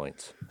talking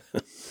points.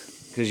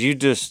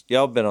 Because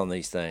y'all been on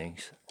these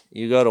things.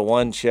 You go to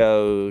one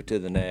show to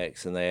the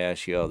next, and they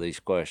ask you all these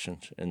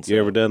questions. And so, You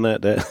ever done that,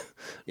 Dad?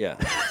 Yeah.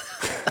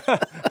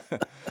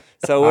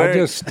 So I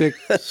just stick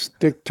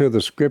to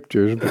the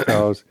scriptures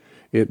because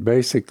it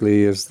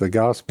basically is the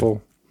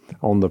gospel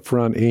on the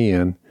front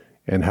end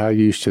and how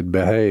you should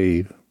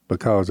behave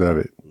because of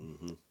it.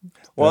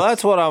 well,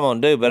 that's what I'm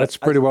gonna do. But That's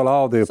pretty well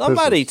all the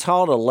somebody epistles.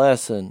 taught a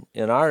lesson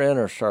in our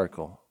inner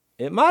circle.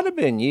 It might have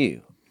been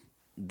you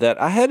that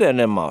I had it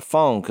in my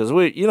phone because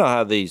you know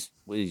how these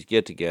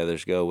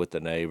get-togethers go with the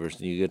neighbors,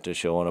 and you get to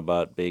showing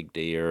about big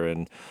deer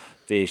and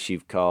fish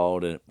you've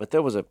caught. But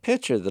there was a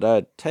picture that I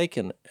had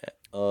taken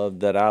of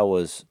that I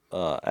was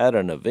at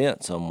an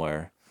event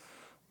somewhere,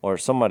 or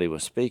somebody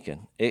was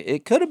speaking.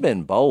 It could have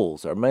been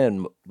Bowles, our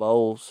man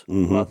Bowles.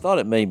 Well, I thought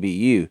it may be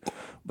you.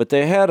 But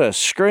they had a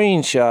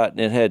screenshot, and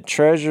it had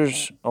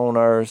treasures on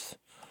earth,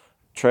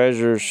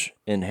 treasures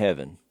in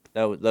heaven.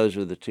 Those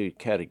were the 2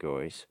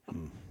 categories.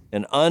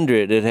 And under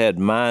it, it had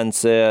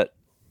mindset,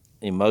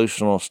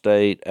 emotional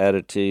state,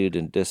 attitude,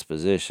 and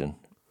disposition.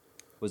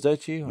 Was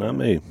that you? Not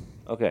me.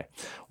 Okay.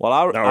 Well,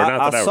 I not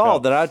that I saw recall.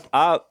 that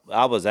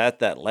I was at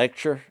that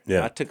lecture.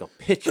 Yeah. I took a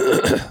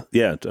picture,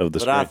 Yeah, of the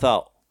but I screen.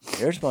 thought,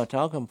 here's my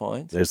talking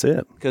points. That's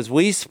it. Because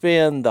we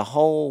spend the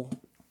whole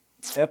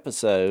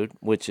episode,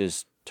 which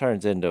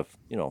turns into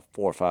 4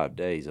 or 5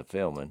 days of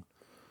filming.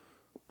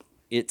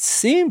 It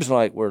seems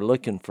like we're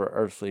looking for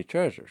earthly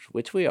treasures,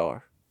 which we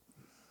are.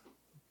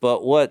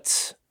 But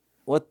what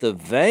the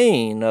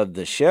vein of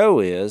the show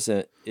is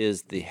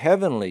the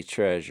heavenly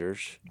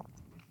treasures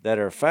that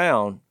are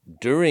found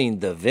during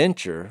the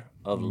venture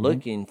of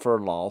looking for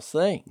lost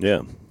things.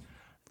 Yeah.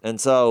 And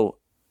so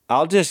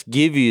I'll just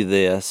give you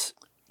this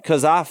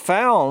because I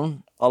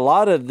found a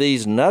lot of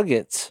these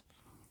nuggets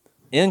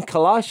in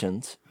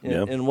Colossians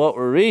in what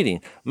we're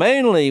reading.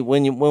 Mainly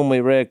when we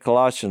read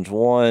Colossians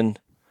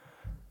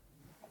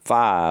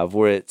 1:5,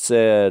 where it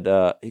said,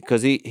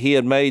 because he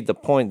had made the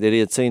point that he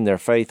had seen their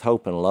faith,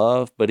 hope, and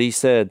love, but he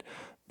said,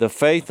 the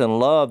faith and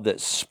love that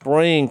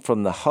spring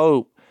from the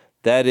hope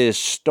that is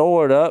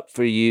stored up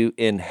for you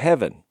in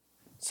heaven.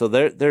 So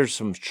there's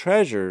some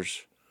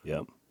treasures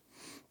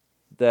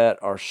that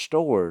are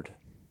stored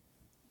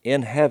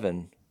in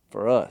heaven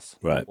for us.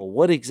 Right. Well,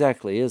 what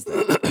exactly is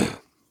that?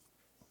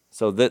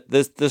 So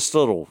this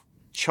little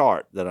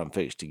chart that I'm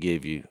fixed to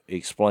give you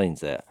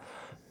explains that.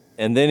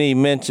 And then he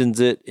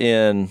mentions it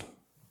in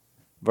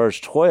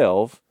verse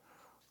 12.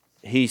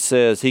 He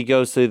says, he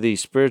goes through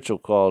these spiritual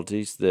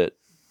qualities that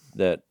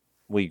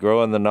we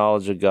grow in the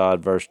knowledge of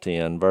God, verse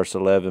 10. Verse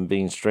 11,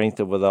 being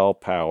strengthened with all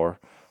power,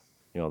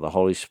 the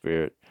Holy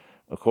Spirit,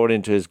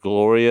 according to his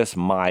glorious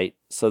might,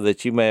 so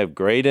that you may have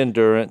great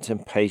endurance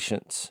and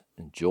patience,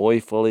 and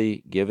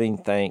joyfully giving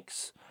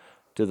thanks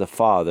to the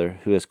Father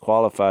who has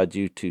qualified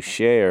you to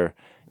share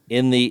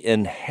in the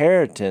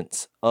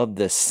inheritance of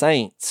the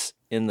saints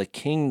in the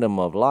kingdom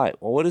of light.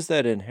 Well, what is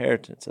that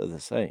inheritance of the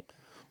saint?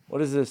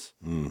 What is this?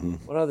 Mm-hmm.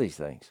 What are these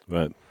things?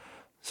 Right.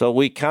 So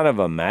we kind of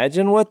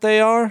imagine what they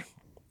are.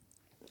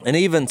 And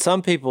even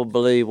some people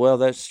believe, well,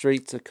 that's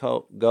streets of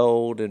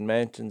gold and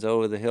mansions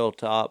over the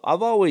hilltop.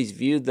 I've always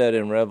viewed that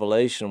in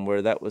Revelation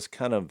where that was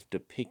kind of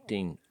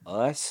depicting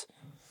us.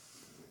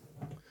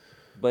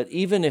 But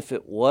even if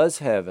it was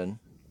heaven,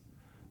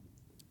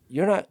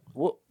 you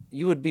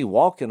would be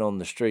walking on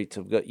the streets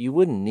of God. You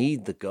wouldn't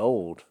need the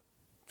gold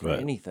for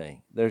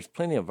anything. There's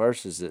plenty of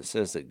verses that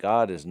says that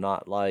God is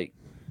not like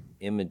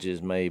images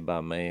made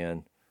by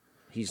man.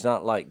 He's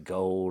not like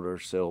gold or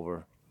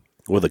silver.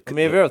 Well, have you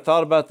ever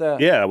thought about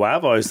that? Yeah, well,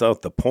 I've always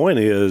thought the point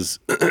is,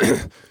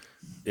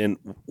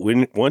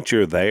 once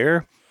you're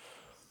there,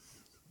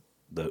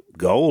 the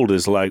gold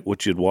is like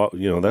what you'd walk.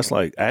 That's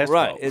like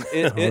asphalt.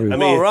 Right.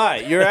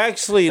 Right. You're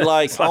actually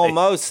like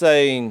almost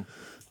saying,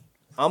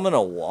 I'm going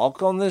to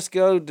walk on this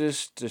gold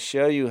just to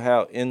show you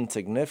how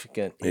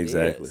insignificant it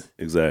is.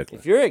 Exactly.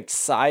 If you're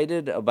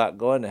excited about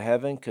going to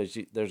heaven because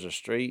there's a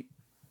street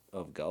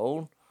of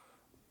gold,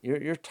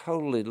 you're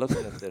totally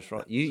looking at this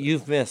wrong.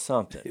 You've missed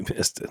something. You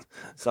missed it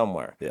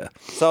somewhere. Yeah.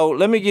 So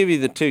let me give you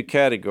the two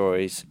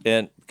categories,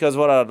 and because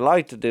what I'd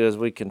like to do is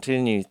we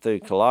continue through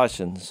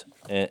Colossians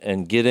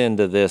and get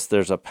into this.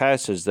 There's a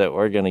passage that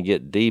we're going to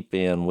get deep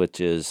in,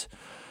 which is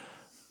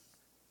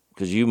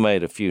because you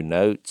made a few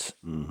notes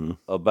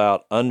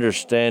about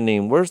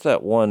understanding. Where's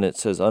that one that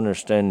says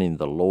understanding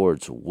the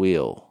Lord's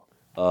will?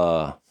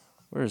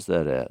 Where's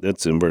that at?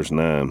 That's in verse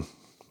 9.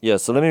 Yeah.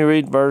 So let me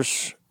read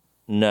verse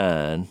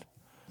 9.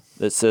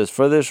 That says,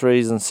 for this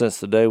reason, since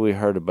the day we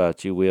heard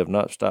about you, we have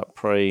not stopped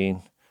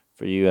praying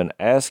for you and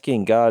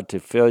asking God to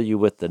fill you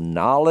with the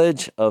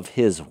knowledge of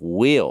his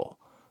will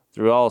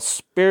through all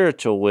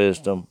spiritual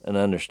wisdom and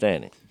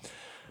understanding.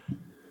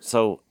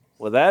 So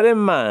with that in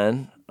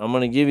mind, I'm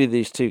going to give you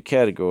these two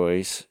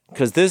categories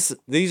because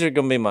these are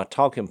going to be my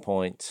talking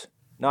points.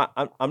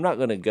 I'm not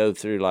going to go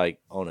through like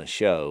on a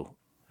show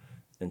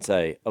and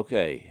say,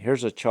 okay,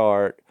 here's a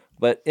chart.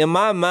 But in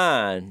my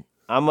mind,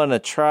 I'm going to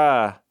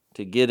try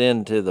to get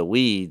into the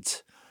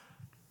weeds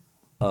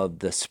of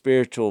the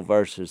spiritual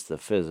versus the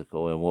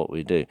physical and what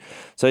we do.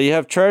 So you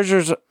have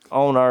treasures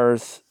on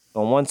earth.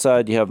 On one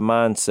side, you have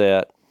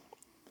mindset.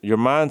 Your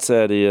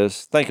mindset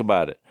is, think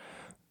about it.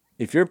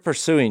 If you're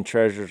pursuing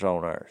treasures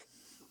on earth,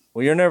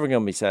 well, you're never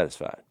going to be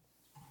satisfied,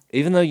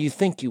 even though you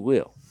think you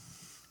will,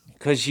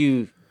 because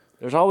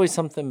there's always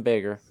something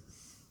bigger,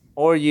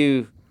 or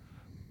you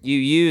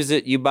use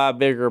it, you buy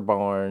bigger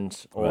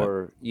barns,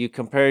 or you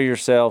compare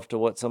yourself to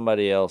what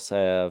somebody else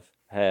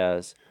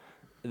has.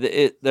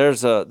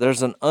 There's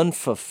an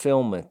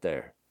unfulfillment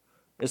there.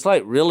 It's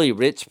like really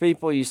rich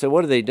people. You say,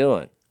 what are they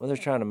doing? Well, they're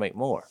trying to make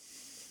more.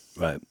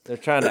 Right. They're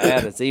trying to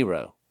add a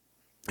zero.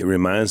 It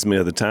reminds me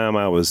of the time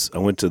I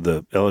went to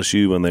the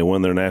LSU when they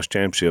won their national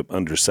championship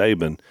under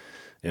Saban,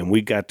 and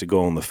we got to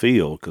go on the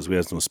field because we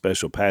had some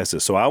special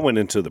passes. So I went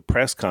into the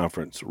press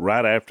conference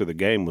right after the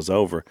game was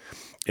over,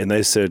 and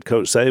they said,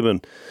 Coach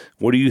Saban,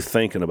 what are you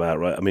thinking about?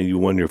 Right? I mean, you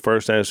won your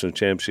first national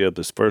championship,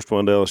 this first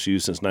one to LSU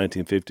since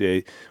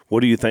 1958.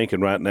 What are you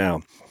thinking right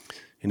now?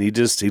 And he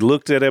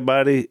looked at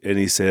everybody, and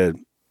he said,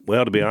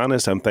 well, to be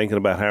honest, I'm thinking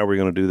about how we're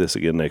going to do this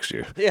again next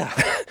year. Yeah.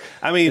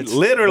 I mean,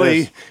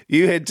 literally,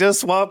 you had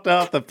just walked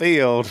off the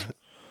field,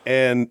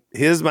 and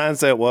his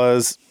mindset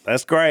was,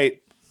 that's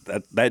great.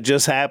 That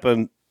just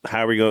happened.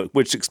 How are we going?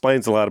 Which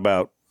explains a lot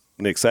about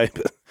Nick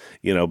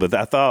Saban, But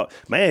I thought,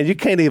 man, you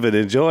can't even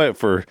enjoy it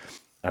for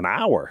an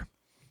hour.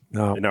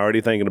 No. And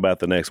already thinking about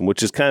the next one,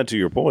 which is kind of to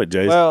your point,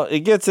 Jason. Well,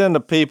 it gets into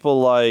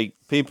people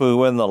who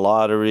win the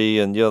lottery,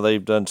 and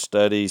they've done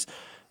studies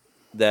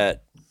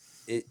that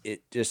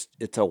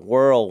it's a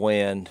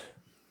whirlwind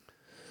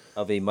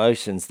of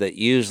emotions that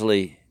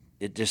usually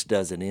it just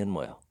doesn't end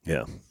well.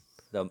 Yeah.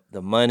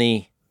 The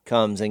money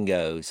comes and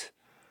goes,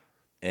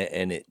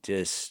 and it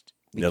just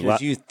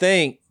because you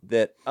think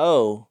that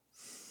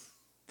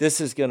this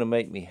is going to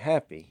make me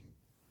happy,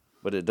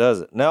 but it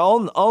doesn't. Now,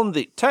 on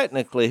the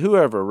technically,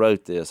 whoever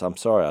wrote this, I'm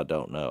sorry, I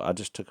don't know. I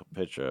just took a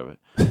picture of it.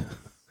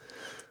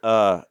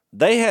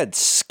 They had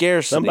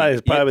scarcity.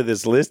 Somebody's probably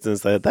this listening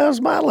said, that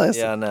was my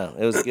lesson. Yeah, I know.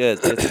 It was good.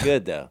 It's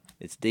good, though.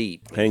 It's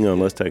deep. Hang on,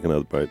 let's take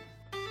another break.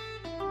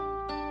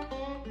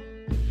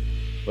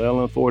 Well,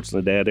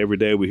 unfortunately, Dad, every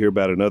day we hear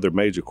about another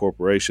major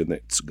corporation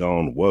that's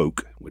gone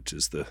woke, which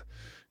is the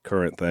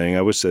current thing.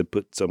 I wish they'd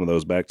put some of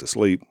those back to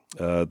sleep.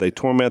 They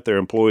torment their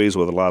employees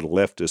with a lot of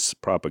leftist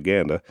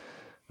propaganda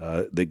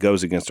that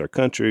goes against our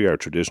country, our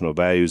traditional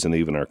values, and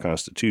even our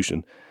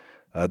Constitution.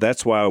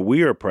 That's why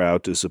we are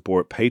proud to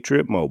support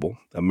Patriot Mobile,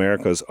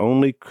 America's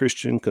only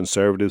Christian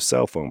conservative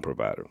cell phone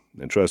provider.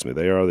 And trust me,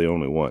 they are the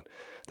only one.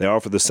 They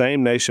offer the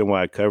same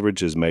nationwide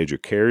coverage as major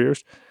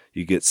carriers.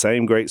 You get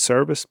same great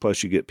service,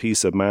 plus you get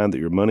peace of mind that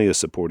your money is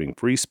supporting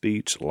free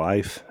speech,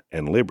 life,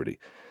 and liberty.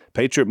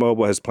 Patriot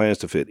Mobile has plans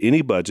to fit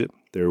any budget.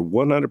 Their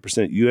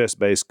 100%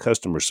 U.S.-based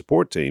customer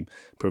support team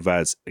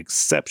provides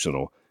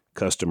exceptional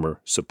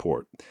customer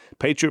support.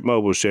 Patriot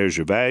Mobile shares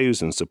your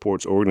values and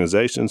supports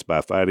organizations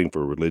by fighting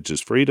for religious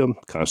freedom,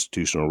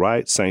 constitutional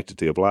rights,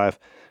 sanctity of life,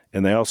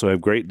 and they also have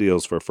great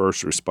deals for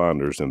first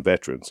responders and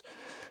veterans.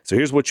 So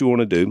here's what you want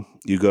to do.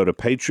 You go to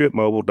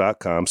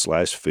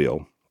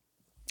patriotmobile.com/Phil,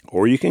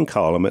 or you can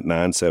call them at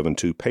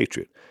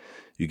 972-PATRIOT.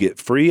 You get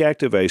free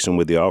activation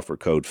with the offer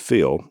code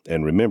PHIL,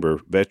 and remember,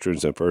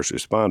 veterans and first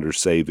responders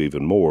save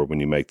even more when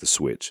you make the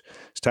switch.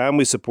 It's time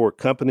we support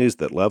companies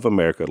that love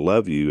America,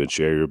 love you, and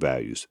share your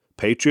values.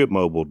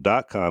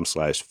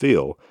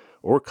 patriotmobile.com/Phil,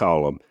 or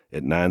call them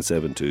at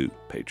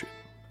 972-PATRIOT.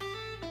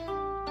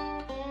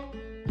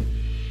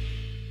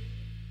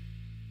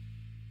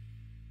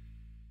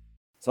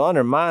 So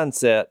under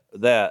mindset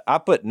that I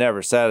put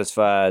never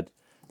satisfied,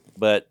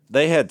 but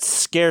they had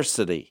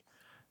scarcity.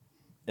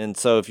 And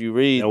so if you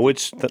read... Now,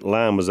 which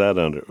line was that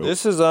under?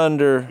 This is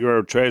under...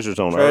 Your treasures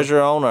on earth?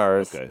 Treasure on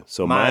earth. Okay,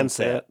 so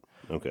mindset.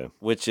 Okay.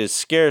 Which is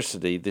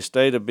scarcity, the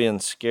state of being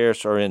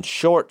scarce or in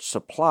short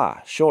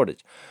supply,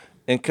 shortage.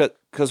 And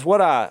because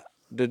what I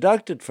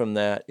deducted from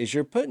that is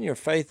you're putting your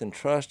faith and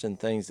trust in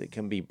things that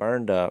can be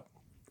burned up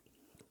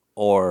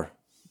or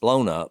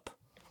blown up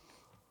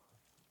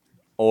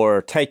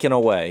or taken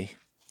away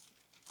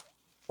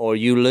or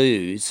you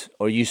lose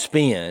or you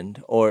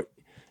spend or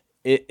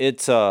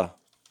it's a...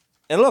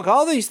 And look,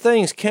 all these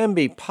things can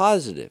be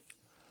positive.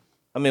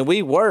 I mean,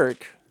 we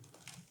work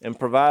and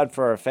provide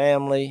for our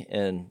family,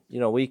 and, you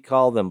know, we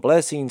call them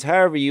blessings,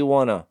 however you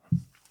want to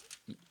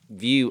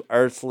view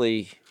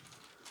earthly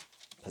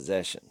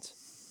possessions.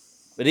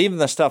 But even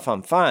the stuff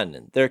I'm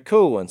finding, they're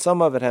cool, and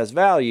some of it has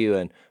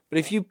value. But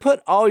if you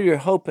put all your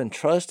hope and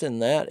trust in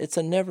that, it's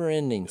a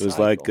never-ending cycle. It was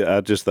like,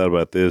 I just thought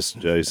about this,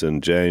 Jason,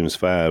 James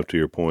 5, to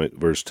your point,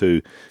 verse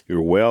 2,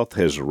 your wealth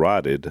has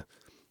rotted,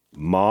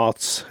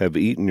 moths have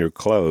eaten your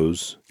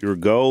clothes. Your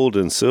gold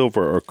and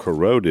silver are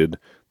corroded.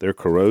 Their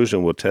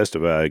corrosion will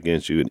testify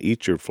against you and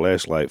eat your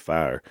flesh like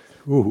fire.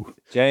 Ooh.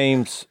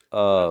 James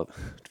 5.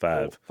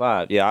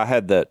 Yeah, I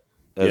had that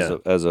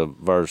as a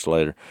verse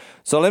later.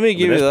 So let me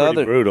give you the that's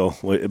other brutal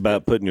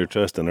about putting your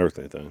trust in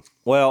earthly things.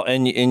 Well,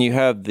 and you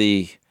have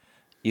the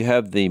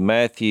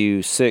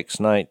Matthew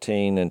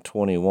 6:19 and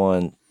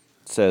 21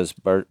 says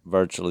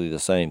virtually the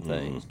same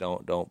things.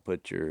 Don't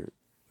put your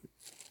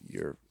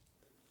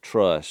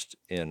trust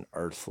in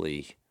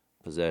earthly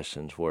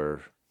possessions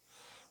where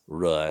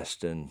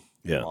rust and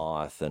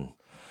moth and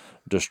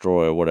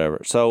destroy or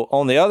whatever. So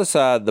on the other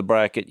side of the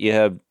bracket, you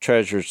have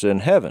treasures in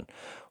heaven.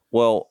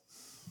 Well,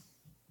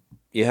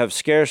 you have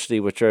scarcity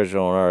with treasure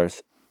on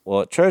earth.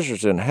 Well,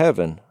 treasures in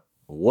heaven,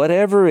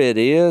 whatever it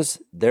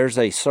is, there's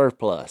a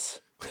surplus.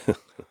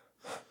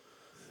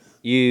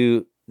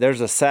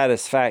 There's a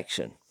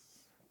satisfaction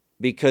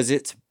because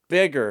it's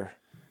bigger.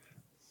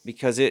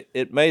 Because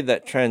it made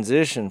that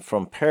transition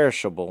from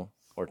perishable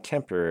or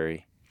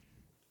temporary,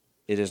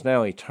 it is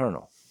now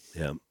eternal.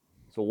 Yeah.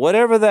 So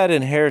whatever that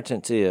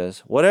inheritance is,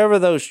 whatever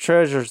those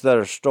treasures that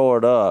are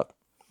stored up,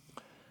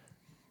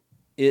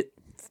 it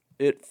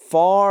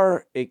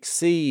far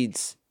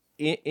exceeds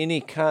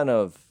any kind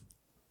of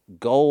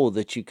goal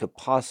that you could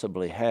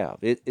possibly have.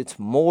 It's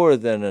more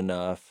than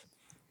enough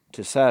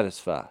to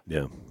satisfy.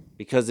 Yeah.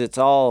 Because it's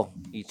all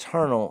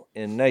eternal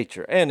in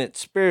nature and it's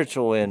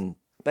spiritual in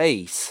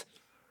base.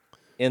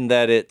 In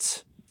that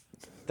it's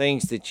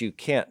things that you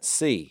can't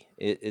see.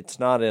 It's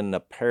not in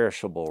the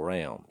perishable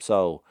realm.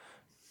 So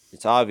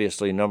it's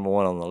obviously number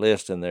one on the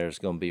list, and there's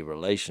going to be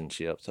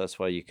relationships. That's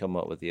why you come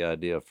up with the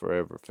idea of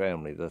forever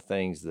family, the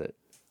things that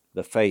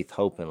the faith,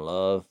 hope, and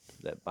love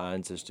that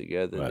binds us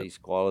together, right. These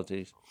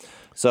qualities.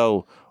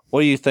 So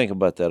what do you think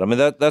about that? I mean,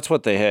 that's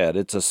what they had.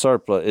 It's a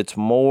surplus. It's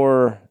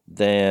more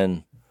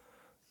than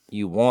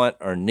you want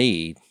or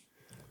need,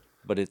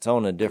 but it's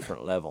on a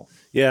different level.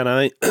 Yeah, and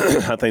I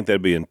think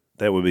that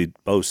would be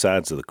both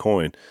sides of the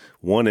coin.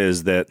 One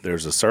is that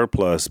there's a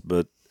surplus,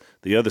 but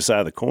the other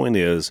side of the coin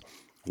is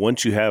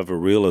once you have a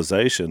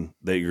realization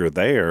that you're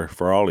there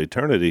for all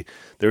eternity,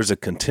 there's a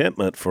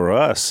contentment for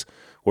us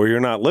where you're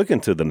not looking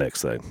to the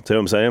next thing. See what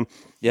I'm saying?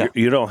 Yeah.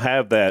 You don't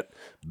have that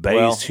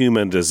base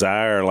human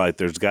desire, like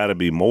there's got to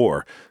be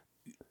more.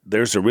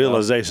 There's a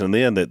realization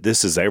then that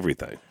this is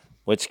everything.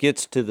 Which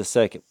gets to the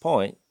second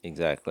point,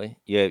 exactly.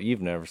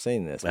 You've never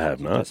seen this. I have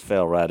You not. just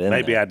fell right in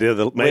Maybe there. I did.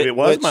 Maybe it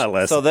was my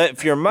lesson. So that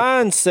if your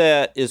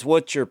mindset is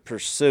what you're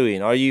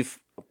pursuing, are you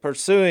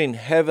pursuing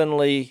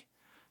heavenly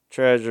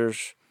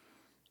treasures?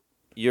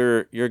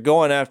 You're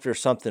going after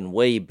something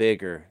way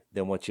bigger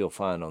than what you'll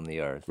find on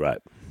the earth. Right.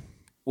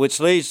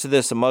 Which leads to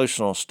this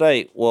emotional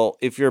state. Well,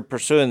 if you're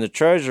pursuing the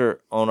treasure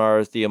on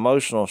earth, the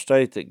emotional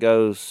state that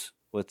goes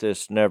with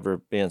this never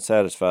being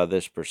satisfied,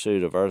 this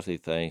pursuit of earthly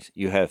things,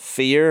 you have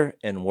fear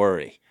and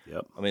worry.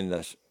 Yep. I mean,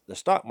 the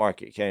stock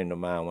market came to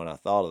mind when I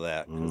thought of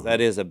that, because that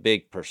is a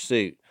big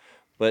pursuit.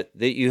 But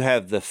that you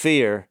have the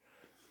fear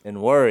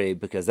and worry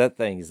because that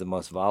thing is the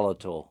most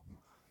volatile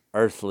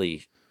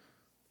earthly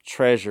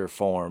treasure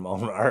form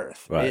on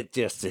earth. Right. It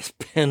just is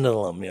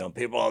pendulum,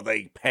 people,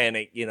 they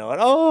panic, and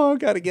I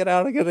got to get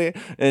out,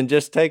 and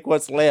just take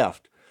what's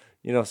left,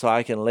 so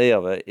I can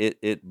live.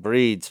 It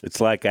breeds.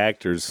 It's like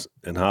actors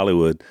in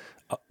Hollywood.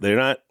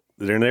 They're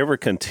never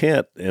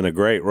content in a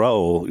great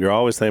role. You're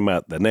always thinking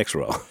about the next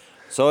role.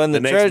 So in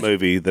the next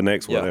movie, the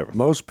next whatever.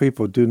 Most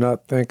people do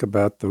not think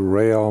about the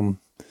realm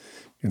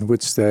in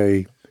which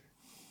they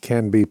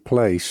can be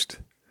placed,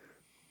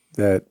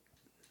 that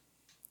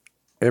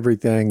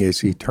everything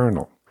is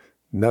eternal.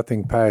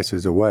 Nothing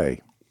passes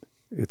away.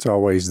 It's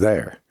always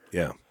there.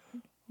 Yeah.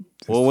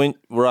 Well,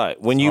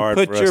 when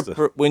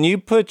you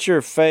put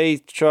your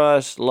faith,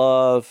 trust,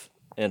 love,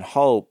 and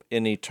hope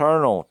in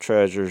eternal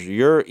treasures,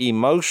 your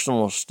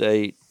emotional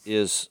state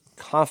is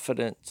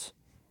confidence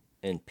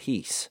and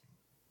peace.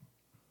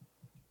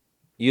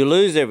 You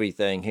lose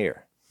everything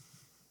here.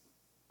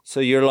 So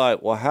you're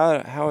like, well,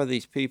 how are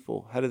these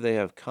people, how do they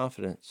have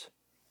confidence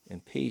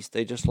and peace?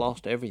 They just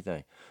lost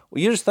everything.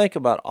 Well, you just think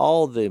about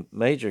all the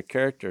major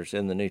characters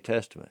in the New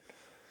Testament.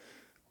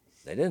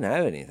 They didn't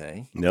have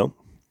anything. No.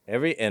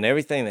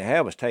 Everything they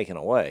had was taken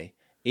away.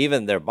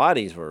 Even their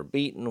bodies were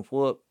beaten,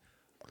 whooped.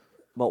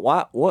 But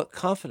what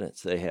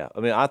confidence they have? I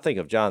mean, I think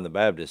of John the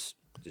Baptist,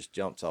 just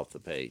jumps off the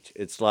page.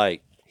 It's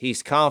like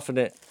he's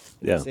confident.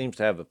 Yeah. He seems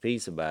to have a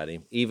peace about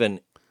him, even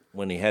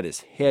when he had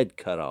his head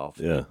cut off.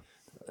 Yeah.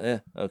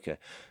 Okay.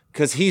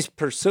 Because he's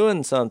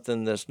pursuing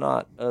something that's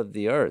not of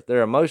the earth.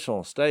 Their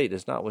emotional state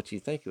is not what you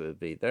think it would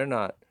be. They're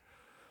not,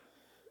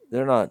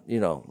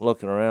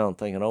 looking around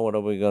thinking, oh, what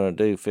are we going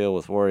to do, filled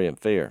with worry and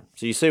fear.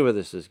 So you see where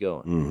this is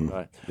going,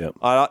 right? Yep.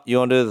 All right, you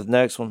want to do the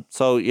next one?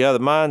 So you have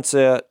the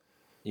mindset,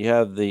 you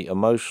have the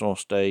emotional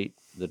state,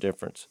 the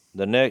difference.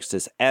 The next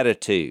is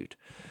attitude.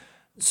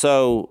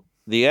 So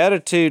the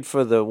attitude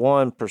for the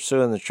one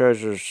pursuing the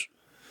treasures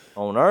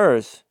on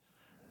earth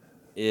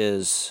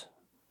is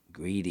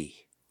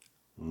greedy.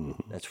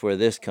 That's where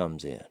this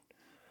comes in.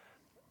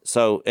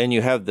 So, and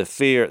you have the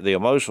fear, the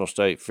emotional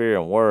state, fear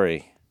and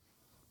worry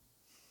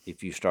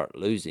if you start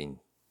losing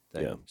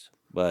things. Yeah.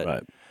 But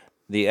Right.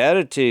 the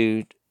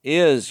attitude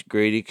is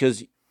greedy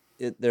because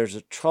there's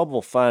a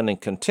trouble finding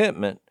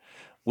contentment,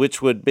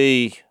 which would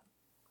be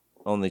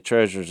on the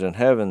treasures in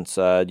heaven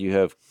side, you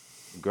have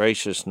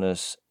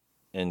graciousness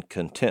and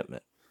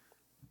contentment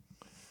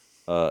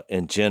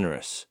and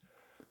generous.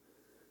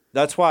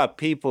 That's why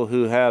people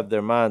who have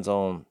their minds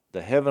on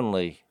the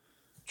heavenly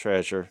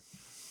treasure,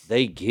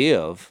 they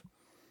give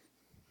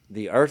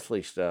the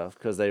earthly stuff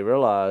because they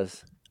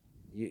realize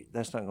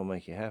that's not going to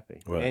make you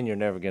happy. Right. And you're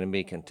never going to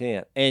be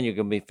content. And you're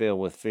going to be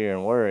filled with fear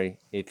and worry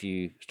if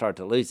you start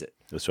to lose it.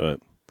 That's right.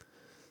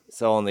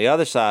 So on the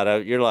other side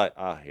of it, you're like,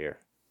 here,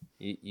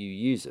 you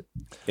use it.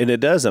 And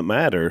it doesn't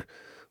matter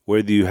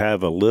whether you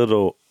have a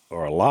little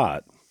or a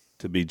lot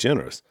to be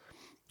generous.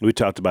 We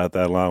talked about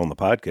that a lot on the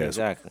podcast.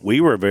 Exactly.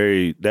 We were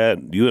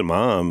Dad, you and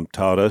Mom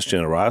taught us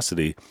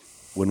generosity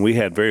when we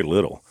had very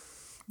little.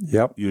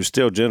 Yep. You were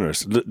still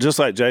generous. Just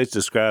like Jace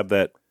described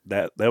that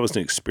was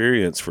an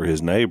experience for his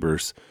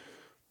neighbors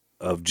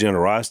of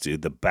generosity,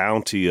 the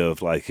bounty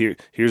of like,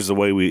 here's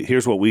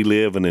what we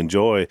live and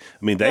enjoy.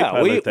 I mean,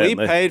 we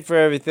paid for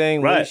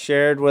everything. Right. We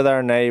shared with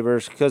our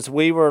neighbors because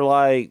we were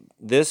like,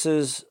 this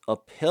is a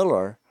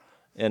pillar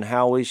in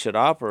how we should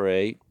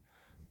operate.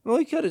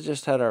 We could have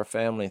just had our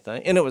family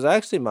thing. And it was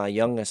actually my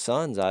youngest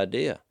son's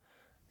idea.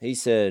 He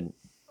said,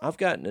 I've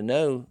gotten to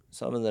know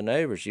some of the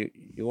neighbors. You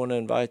want to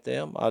invite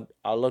them?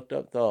 I looked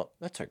up, thought,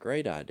 that's a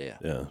great idea.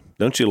 Yeah.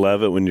 Don't you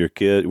love it when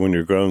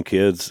your grown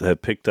kids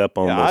have picked up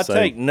on the same? I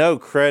take no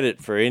credit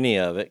for any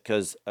of it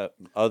because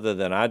other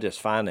than I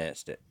just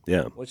financed it.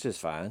 Yeah. Which is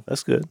fine.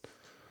 That's good.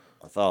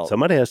 I thought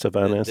Somebody has to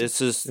finance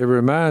it. It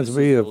reminds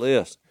me of the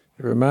list.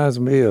 It reminds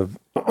me of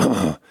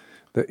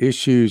the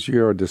issues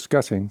you're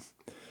discussing,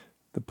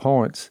 the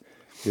points.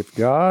 If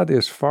God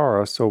is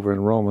for us over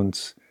in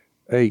Romans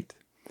 8,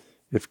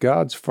 if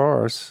God's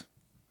for us,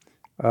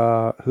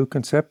 who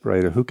can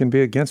separate us? Who can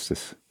be against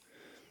us?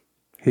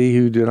 He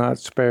who did not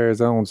spare his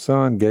own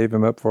son gave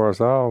him up for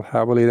us all.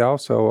 How will he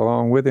also,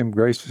 along with him,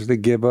 graciously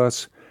give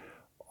us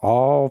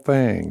all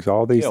things,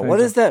 all these things? What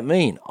does that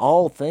mean?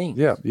 All things.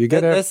 Yeah, you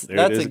get that's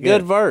a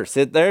good verse.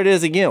 There it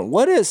is again.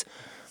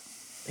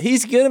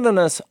 He's given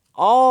us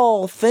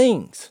all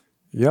things.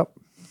 Yep.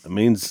 It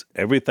means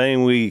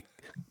everything we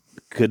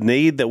could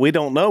need that we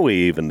don't know we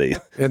even need.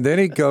 And then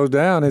he goes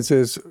down and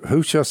says,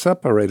 who shall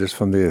separate us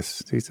from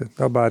this? He said,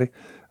 nobody.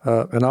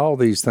 And all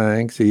these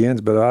things, he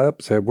ends, but I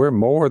said, we're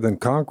more than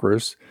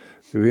conquerors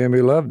through him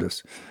who loved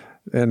us.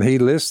 And he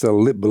lists a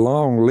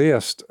long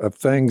list of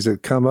things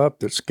that come up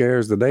that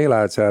scares the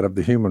daylights out of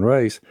the human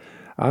race.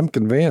 I'm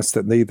convinced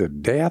that neither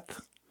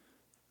death,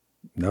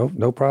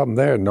 no problem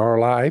there, nor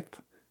life,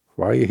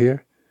 why are you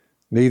here?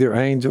 Neither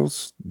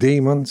angels,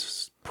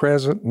 demons,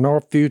 present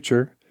nor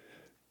future,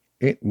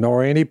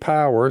 nor any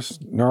powers,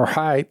 nor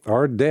height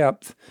or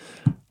depth,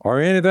 or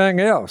anything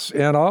else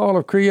in all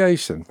of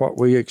creation, what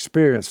we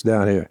experience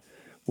down here,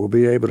 will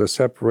be able to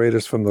separate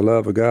us from the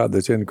love of God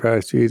that's in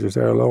Christ Jesus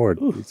our Lord.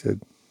 Ooh. He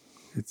said,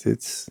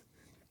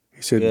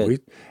 he said,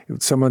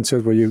 someone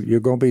said, well, you're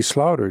going to be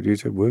slaughtered. He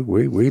said,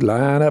 we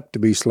line up to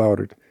be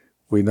slaughtered.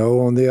 We know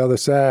on the other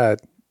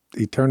side,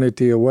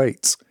 eternity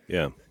awaits.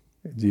 Yeah.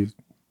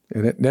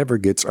 And it never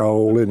gets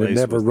old, and it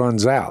never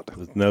runs out.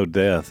 With no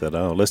death at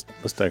all. Let's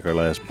take our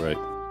last break.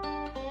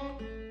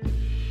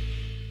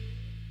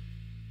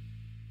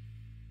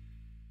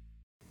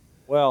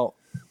 Well,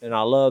 and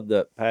I love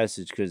the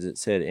passage because it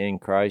said in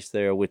Christ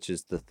there, which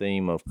is the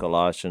theme of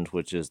Colossians,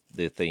 which is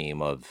the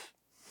theme of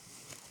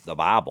the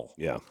Bible.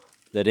 Yeah.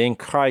 That in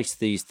Christ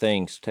these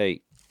things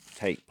take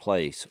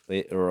place.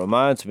 It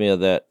reminds me of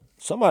that.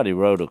 Somebody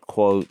wrote a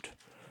quote.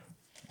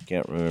 I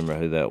can't remember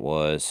who that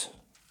was,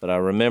 but I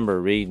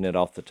remember reading it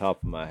off the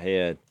top of my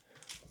head.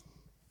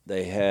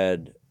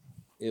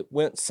 It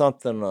went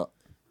something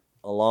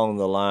along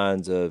the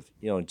lines of,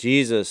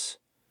 Jesus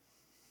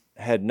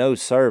had no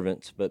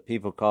servants, but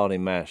people called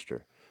him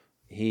master.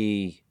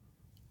 He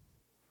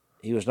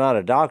was not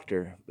a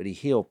doctor, but he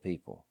healed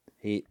people.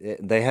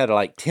 They had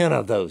like 10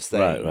 of those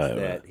things.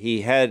 Right.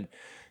 He had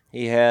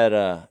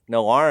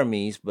no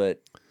armies,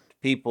 but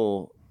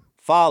people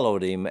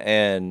followed him,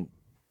 and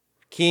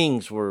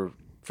kings were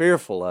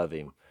fearful of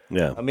him.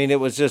 Yeah. I mean, it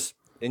was just,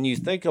 and you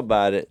think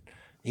about it,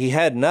 he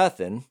had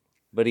nothing,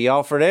 but he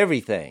offered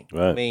everything.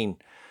 Right. I mean,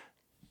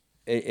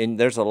 and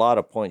there's a lot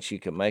of points you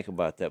can make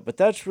about that, but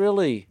that's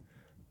really,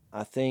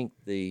 I think,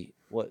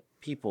 what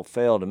people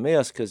fail to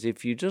miss, because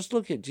if you just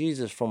look at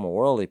Jesus from a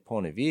worldly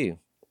point of view,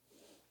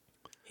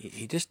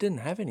 he just didn't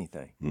have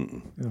anything.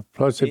 Yeah,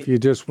 plus, if you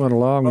just went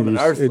along and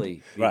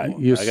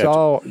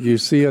you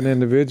see an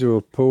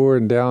individual poor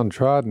and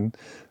downtrodden,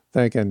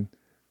 thinking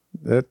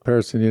that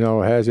person,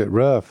 has it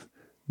rough.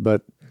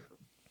 But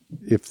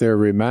if they're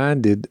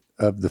reminded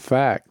of the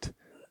fact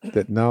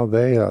that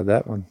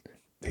that one,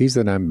 he's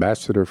an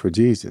ambassador for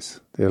Jesus.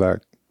 They're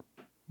like,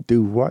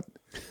 do what?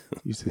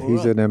 You said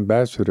he's an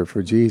ambassador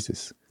for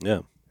Jesus. Yeah,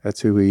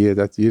 that's who he is.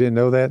 You didn't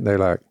know that? And they're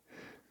like,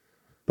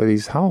 but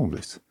he's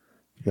homeless.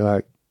 You're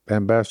like,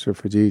 ambassador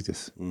for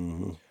Jesus.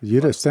 Mm-hmm.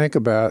 You just think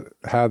about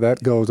how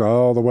that goes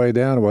all the way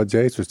down to what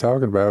Jace was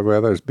talking about,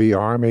 whether it's be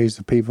armies,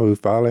 the people who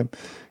follow him.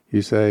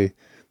 You say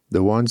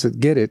the ones that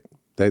get it,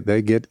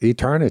 they get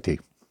eternity.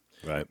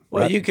 Right.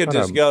 Well, you could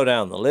just go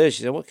down the list.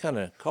 You say, what kind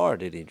of car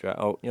did he drive?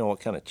 Oh, what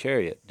kind of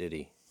chariot did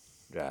he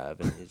drive?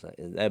 And he's like,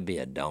 that'd be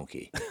a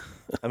donkey.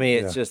 I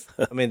mean, it's just,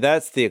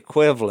 that's the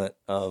equivalent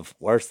of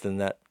worse than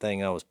that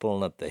thing I was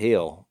pulling up the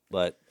hill.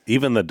 But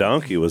even the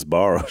donkey was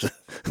borrowed.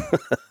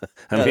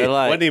 It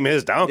wasn't even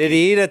his donkey. Did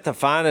he eat at the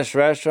finest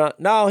restaurant?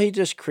 No, he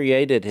just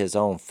created his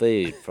own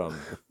food from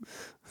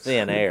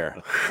thin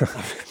air.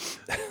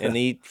 And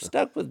he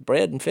stuck with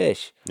bread and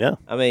fish. Yeah.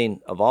 I mean,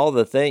 of all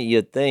the things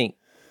you'd think,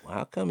 well,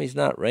 how come he's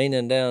not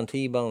raining down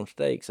T-bone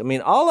steaks? I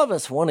mean, all of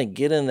us want to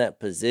get in that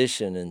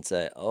position and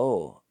say,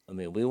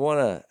 we want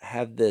to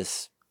have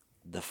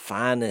the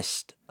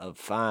finest of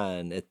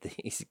fine at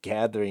these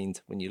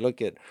gatherings. When you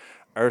look at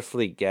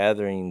earthly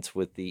gatherings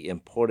with the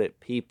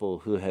important people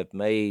who have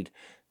made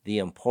the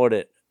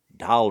important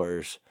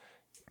dollars,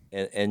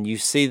 and you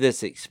see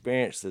this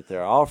experience that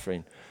they're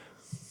offering,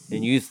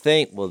 and you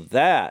think, well,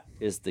 that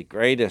is the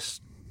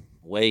greatest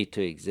way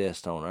to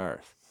exist on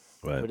earth.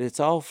 Right. But it's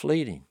all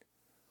fleeting.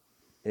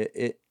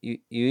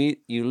 You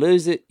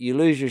lose it, you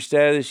lose your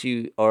status,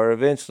 or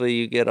eventually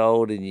you get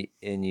old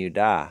and you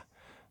die.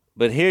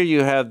 But here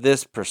you have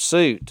this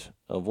pursuit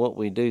of what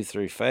we do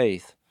through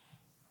faith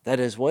that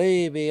is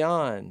way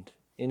beyond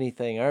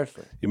anything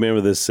earthly. You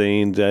remember this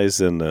scene,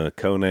 Jason,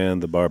 Conan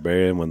the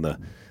Barbarian, when the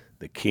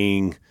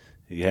king,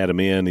 he had him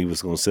in, he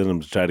was going to send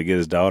him to try to get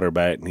his daughter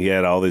back, and he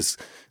had all these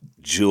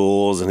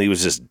jewels, and he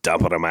was just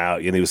dumping them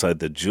out, and he was like,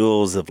 the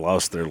jewels have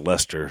lost their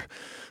luster.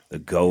 The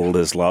gold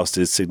has lost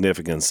its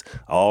significance.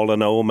 All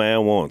an old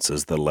man wants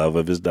is the love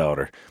of his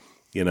daughter.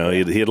 He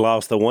had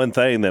lost the one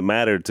thing that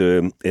mattered to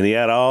him, and he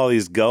had all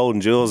these gold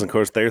and jewels. And of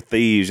course, they're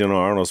thieves.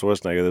 Arnold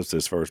Schwarzenegger, this was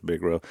his first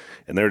big role,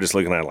 and they're just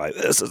looking at it like,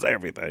 this is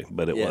everything,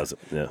 but it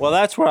wasn't. Yeah. Well,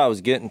 that's where I was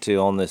getting to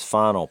on this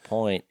final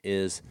point.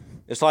 Is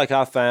it's like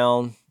I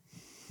found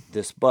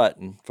this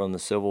button from the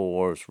Civil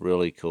War. It's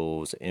really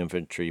cool. It's an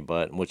infantry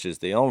button, which is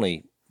the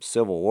only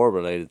Civil War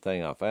related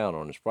thing I found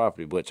on this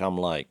property. Which I'm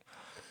like,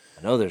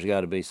 I know there's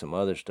got to be some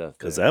other stuff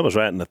Because there. that was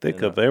right in the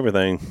thick of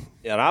everything.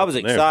 And I was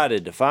there.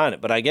 excited to find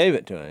it, but I gave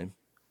it to him.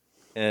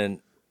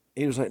 And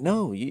he was like,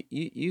 no,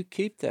 you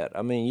keep that.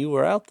 I mean, you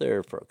were out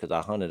there because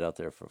I hunted out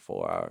there for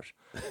 4 hours.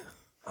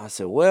 I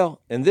said,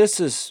 well, and this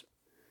is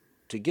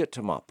to get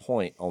to my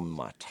point on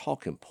my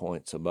talking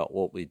points about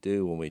what we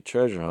do when we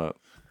treasure hunt.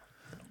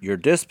 Your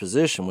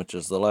disposition, which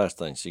is the last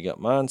thing. So you got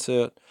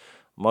mindset,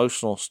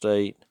 emotional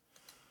state,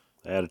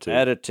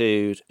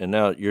 attitude, and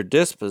now your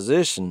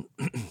disposition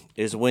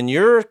is when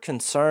you're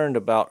concerned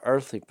about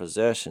earthly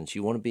possessions,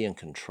 you want to be in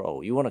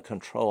control. You want to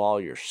control all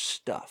your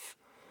stuff.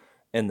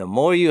 And the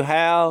more you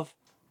have,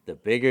 the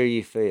bigger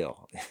you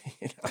feel.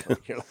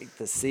 You're like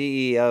the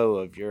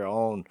CEO of your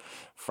own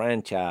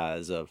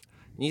franchise.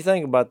 You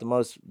think about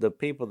the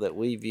people that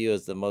we view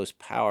as the most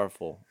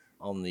powerful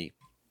on the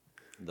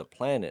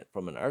planet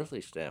from an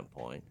earthly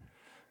standpoint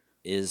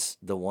is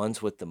the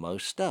ones with the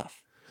most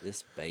stuff.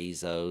 This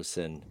Bezos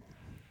and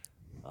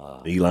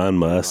Elon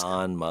Musk.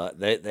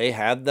 They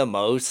have the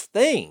most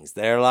things.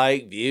 They're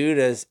like viewed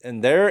as,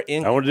 and they're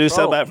in. I want to do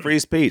something about free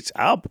speech.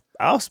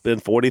 I'll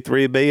spend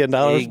 $43 billion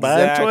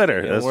buying Twitter.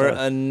 And we're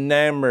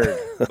enamored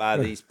by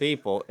these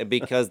people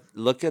because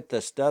look at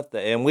the stuff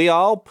and we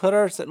all put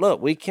ourselves.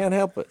 Look, we can't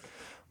help it.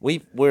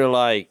 We're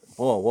like,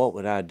 boy, what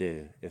would I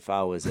do if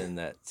I was in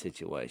that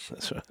situation?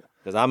 That's right.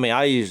 Because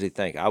I usually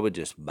think I would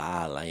just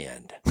buy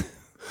land.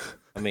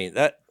 I mean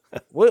that.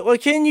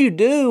 What can you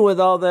do with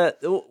all that?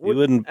 You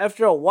wouldn't.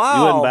 After a while,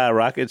 You wouldn't buy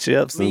rocket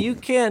ships. I mean, you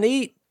can't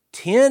eat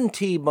 10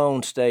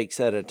 T-bone steaks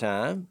at a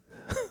time.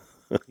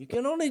 You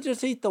can only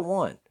just eat the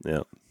one.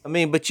 Yeah. I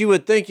mean, but you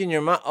would think in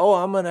your mind,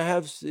 oh,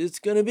 it's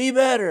going to be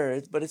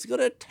better, but it's going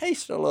to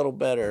taste a little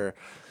better.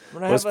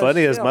 What's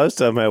funny is most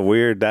of them have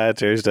weird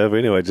dietary stuff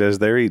anyway. Just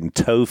they're eating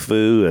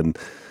tofu and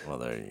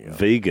there you go.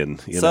 vegan.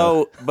 You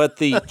know? But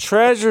the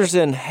treasures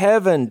in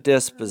heaven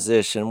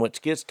disposition,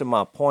 which gets to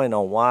my point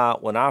on why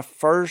when I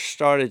first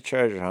started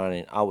treasure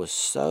hunting, I was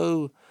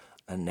so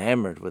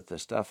enamored with the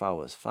stuff I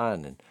was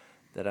finding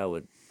that I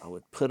would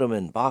put them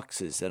in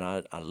boxes and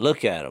I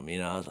look at them.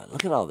 I was like,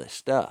 look at all this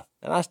stuff,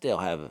 and I still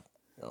have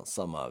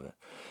some of it.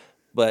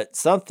 But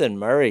something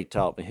Murray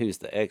taught me, who's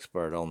the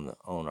expert on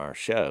our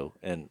show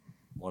and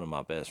one of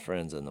my best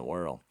friends in the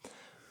world.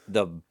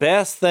 The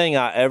best thing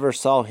I ever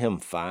saw him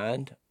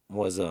find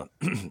was a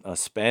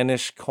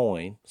Spanish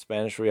coin,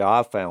 Spanish real.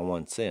 I found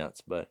one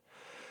since,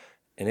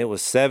 and it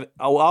was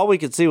all we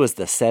could see was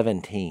the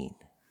 17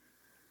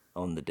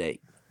 on the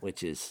date,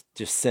 which is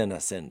just sent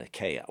us into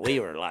chaos. We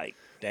were like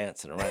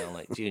dancing around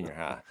like junior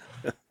high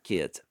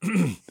kids.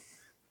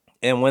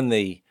 And when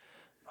the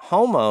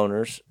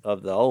homeowners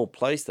of the old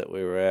place that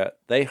we were at,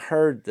 they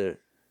heard the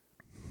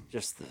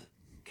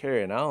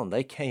carrying on,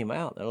 they came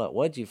out. They're like,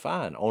 what'd you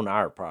find on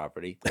our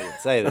property? They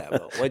didn't say that,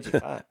 but what'd you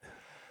find?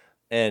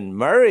 And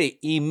Murray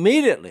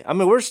immediately,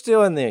 we're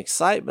still in the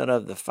excitement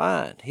of the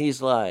find.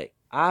 He's like,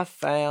 I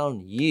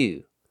found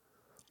you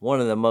one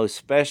of the most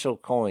special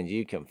coins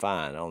you can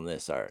find on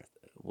this earth.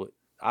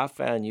 I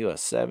found you a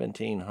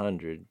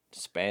 1700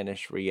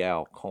 Spanish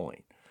real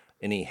coin.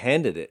 And he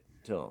handed it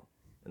to them.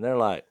 And they're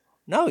like,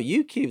 no,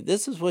 you keep,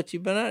 this is what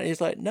you've been at.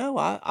 He's like, no,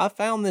 I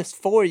found this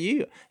for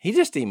you. He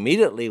just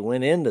immediately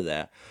went into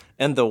that.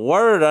 And the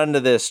word under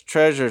this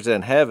treasures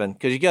in heaven,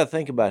 because you got to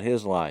think about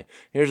his life.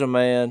 Here's a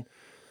man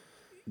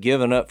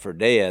given up for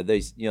dead.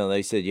 They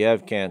said, you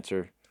have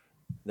cancer.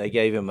 They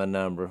gave him a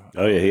number.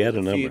 Oh, yeah, he had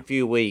a number. A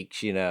few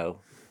weeks,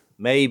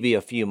 maybe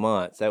a few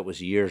months. That was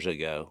years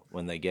ago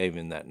when they gave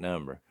him that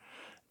number.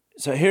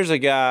 So here's a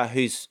guy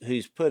who's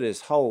put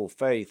his whole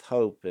faith,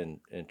 hope, and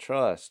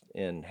trust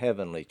in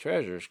heavenly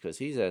treasures because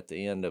he's at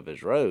the end of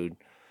his road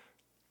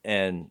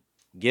and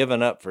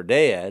given up for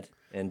dead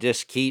and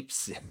just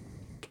keeps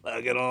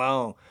plugging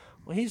along.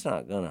 Well, he's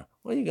not going to.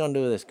 What are you going to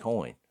do with this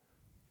coin?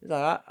 He's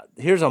like,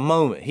 here's a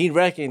moment. He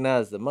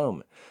recognized the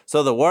moment.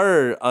 So the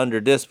word under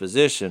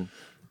disposition,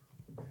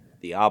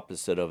 the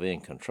opposite of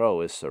in control,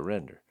 is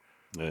surrender.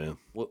 Yeah.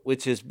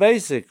 Which is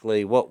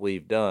basically what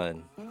we've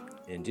done.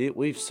 And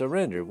we've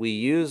surrendered. We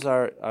use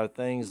our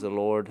things the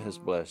Lord has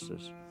blessed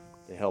us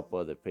to help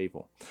other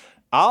people.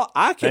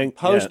 I can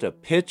post a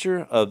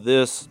picture of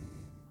this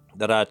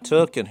that I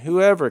took, and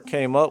whoever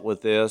came up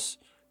with this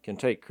can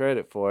take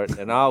credit for it,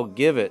 and I'll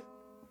give the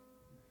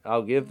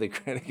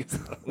credit because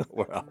I don't know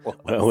where I was.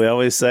 Well, we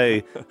always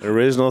say the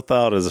original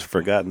thought is a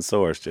forgotten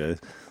source, Jay.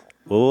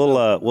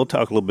 Well, we'll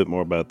talk a little bit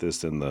more about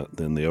this in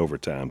the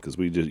overtime because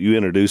you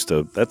introduced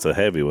that's a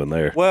heavy one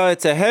there. Well,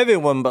 it's a heavy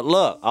one, but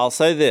look, I'll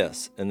say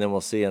this, and then we'll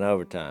see in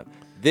overtime.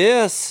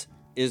 This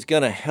is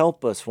going to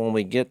help us when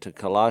we get to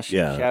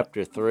Colossians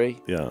chapter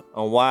 3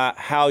 on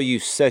how you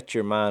set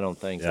your mind on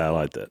things. Yeah, I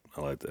like that.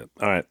 All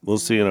right, we'll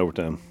see you in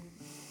overtime.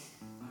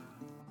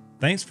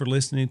 Thanks for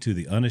listening to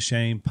the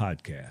Unashamed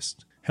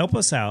podcast. Help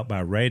us out by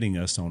rating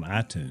us on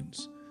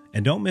iTunes.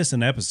 And don't miss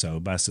an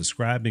episode by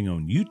subscribing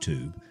on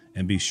YouTube,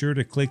 and be sure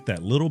to click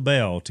that little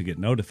bell to get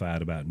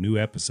notified about new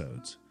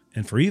episodes.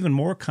 And for even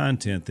more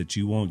content that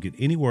you won't get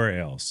anywhere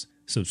else,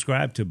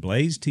 subscribe to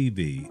Blaze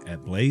TV at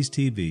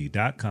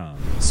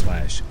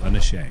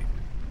blazetv.com/unashamed.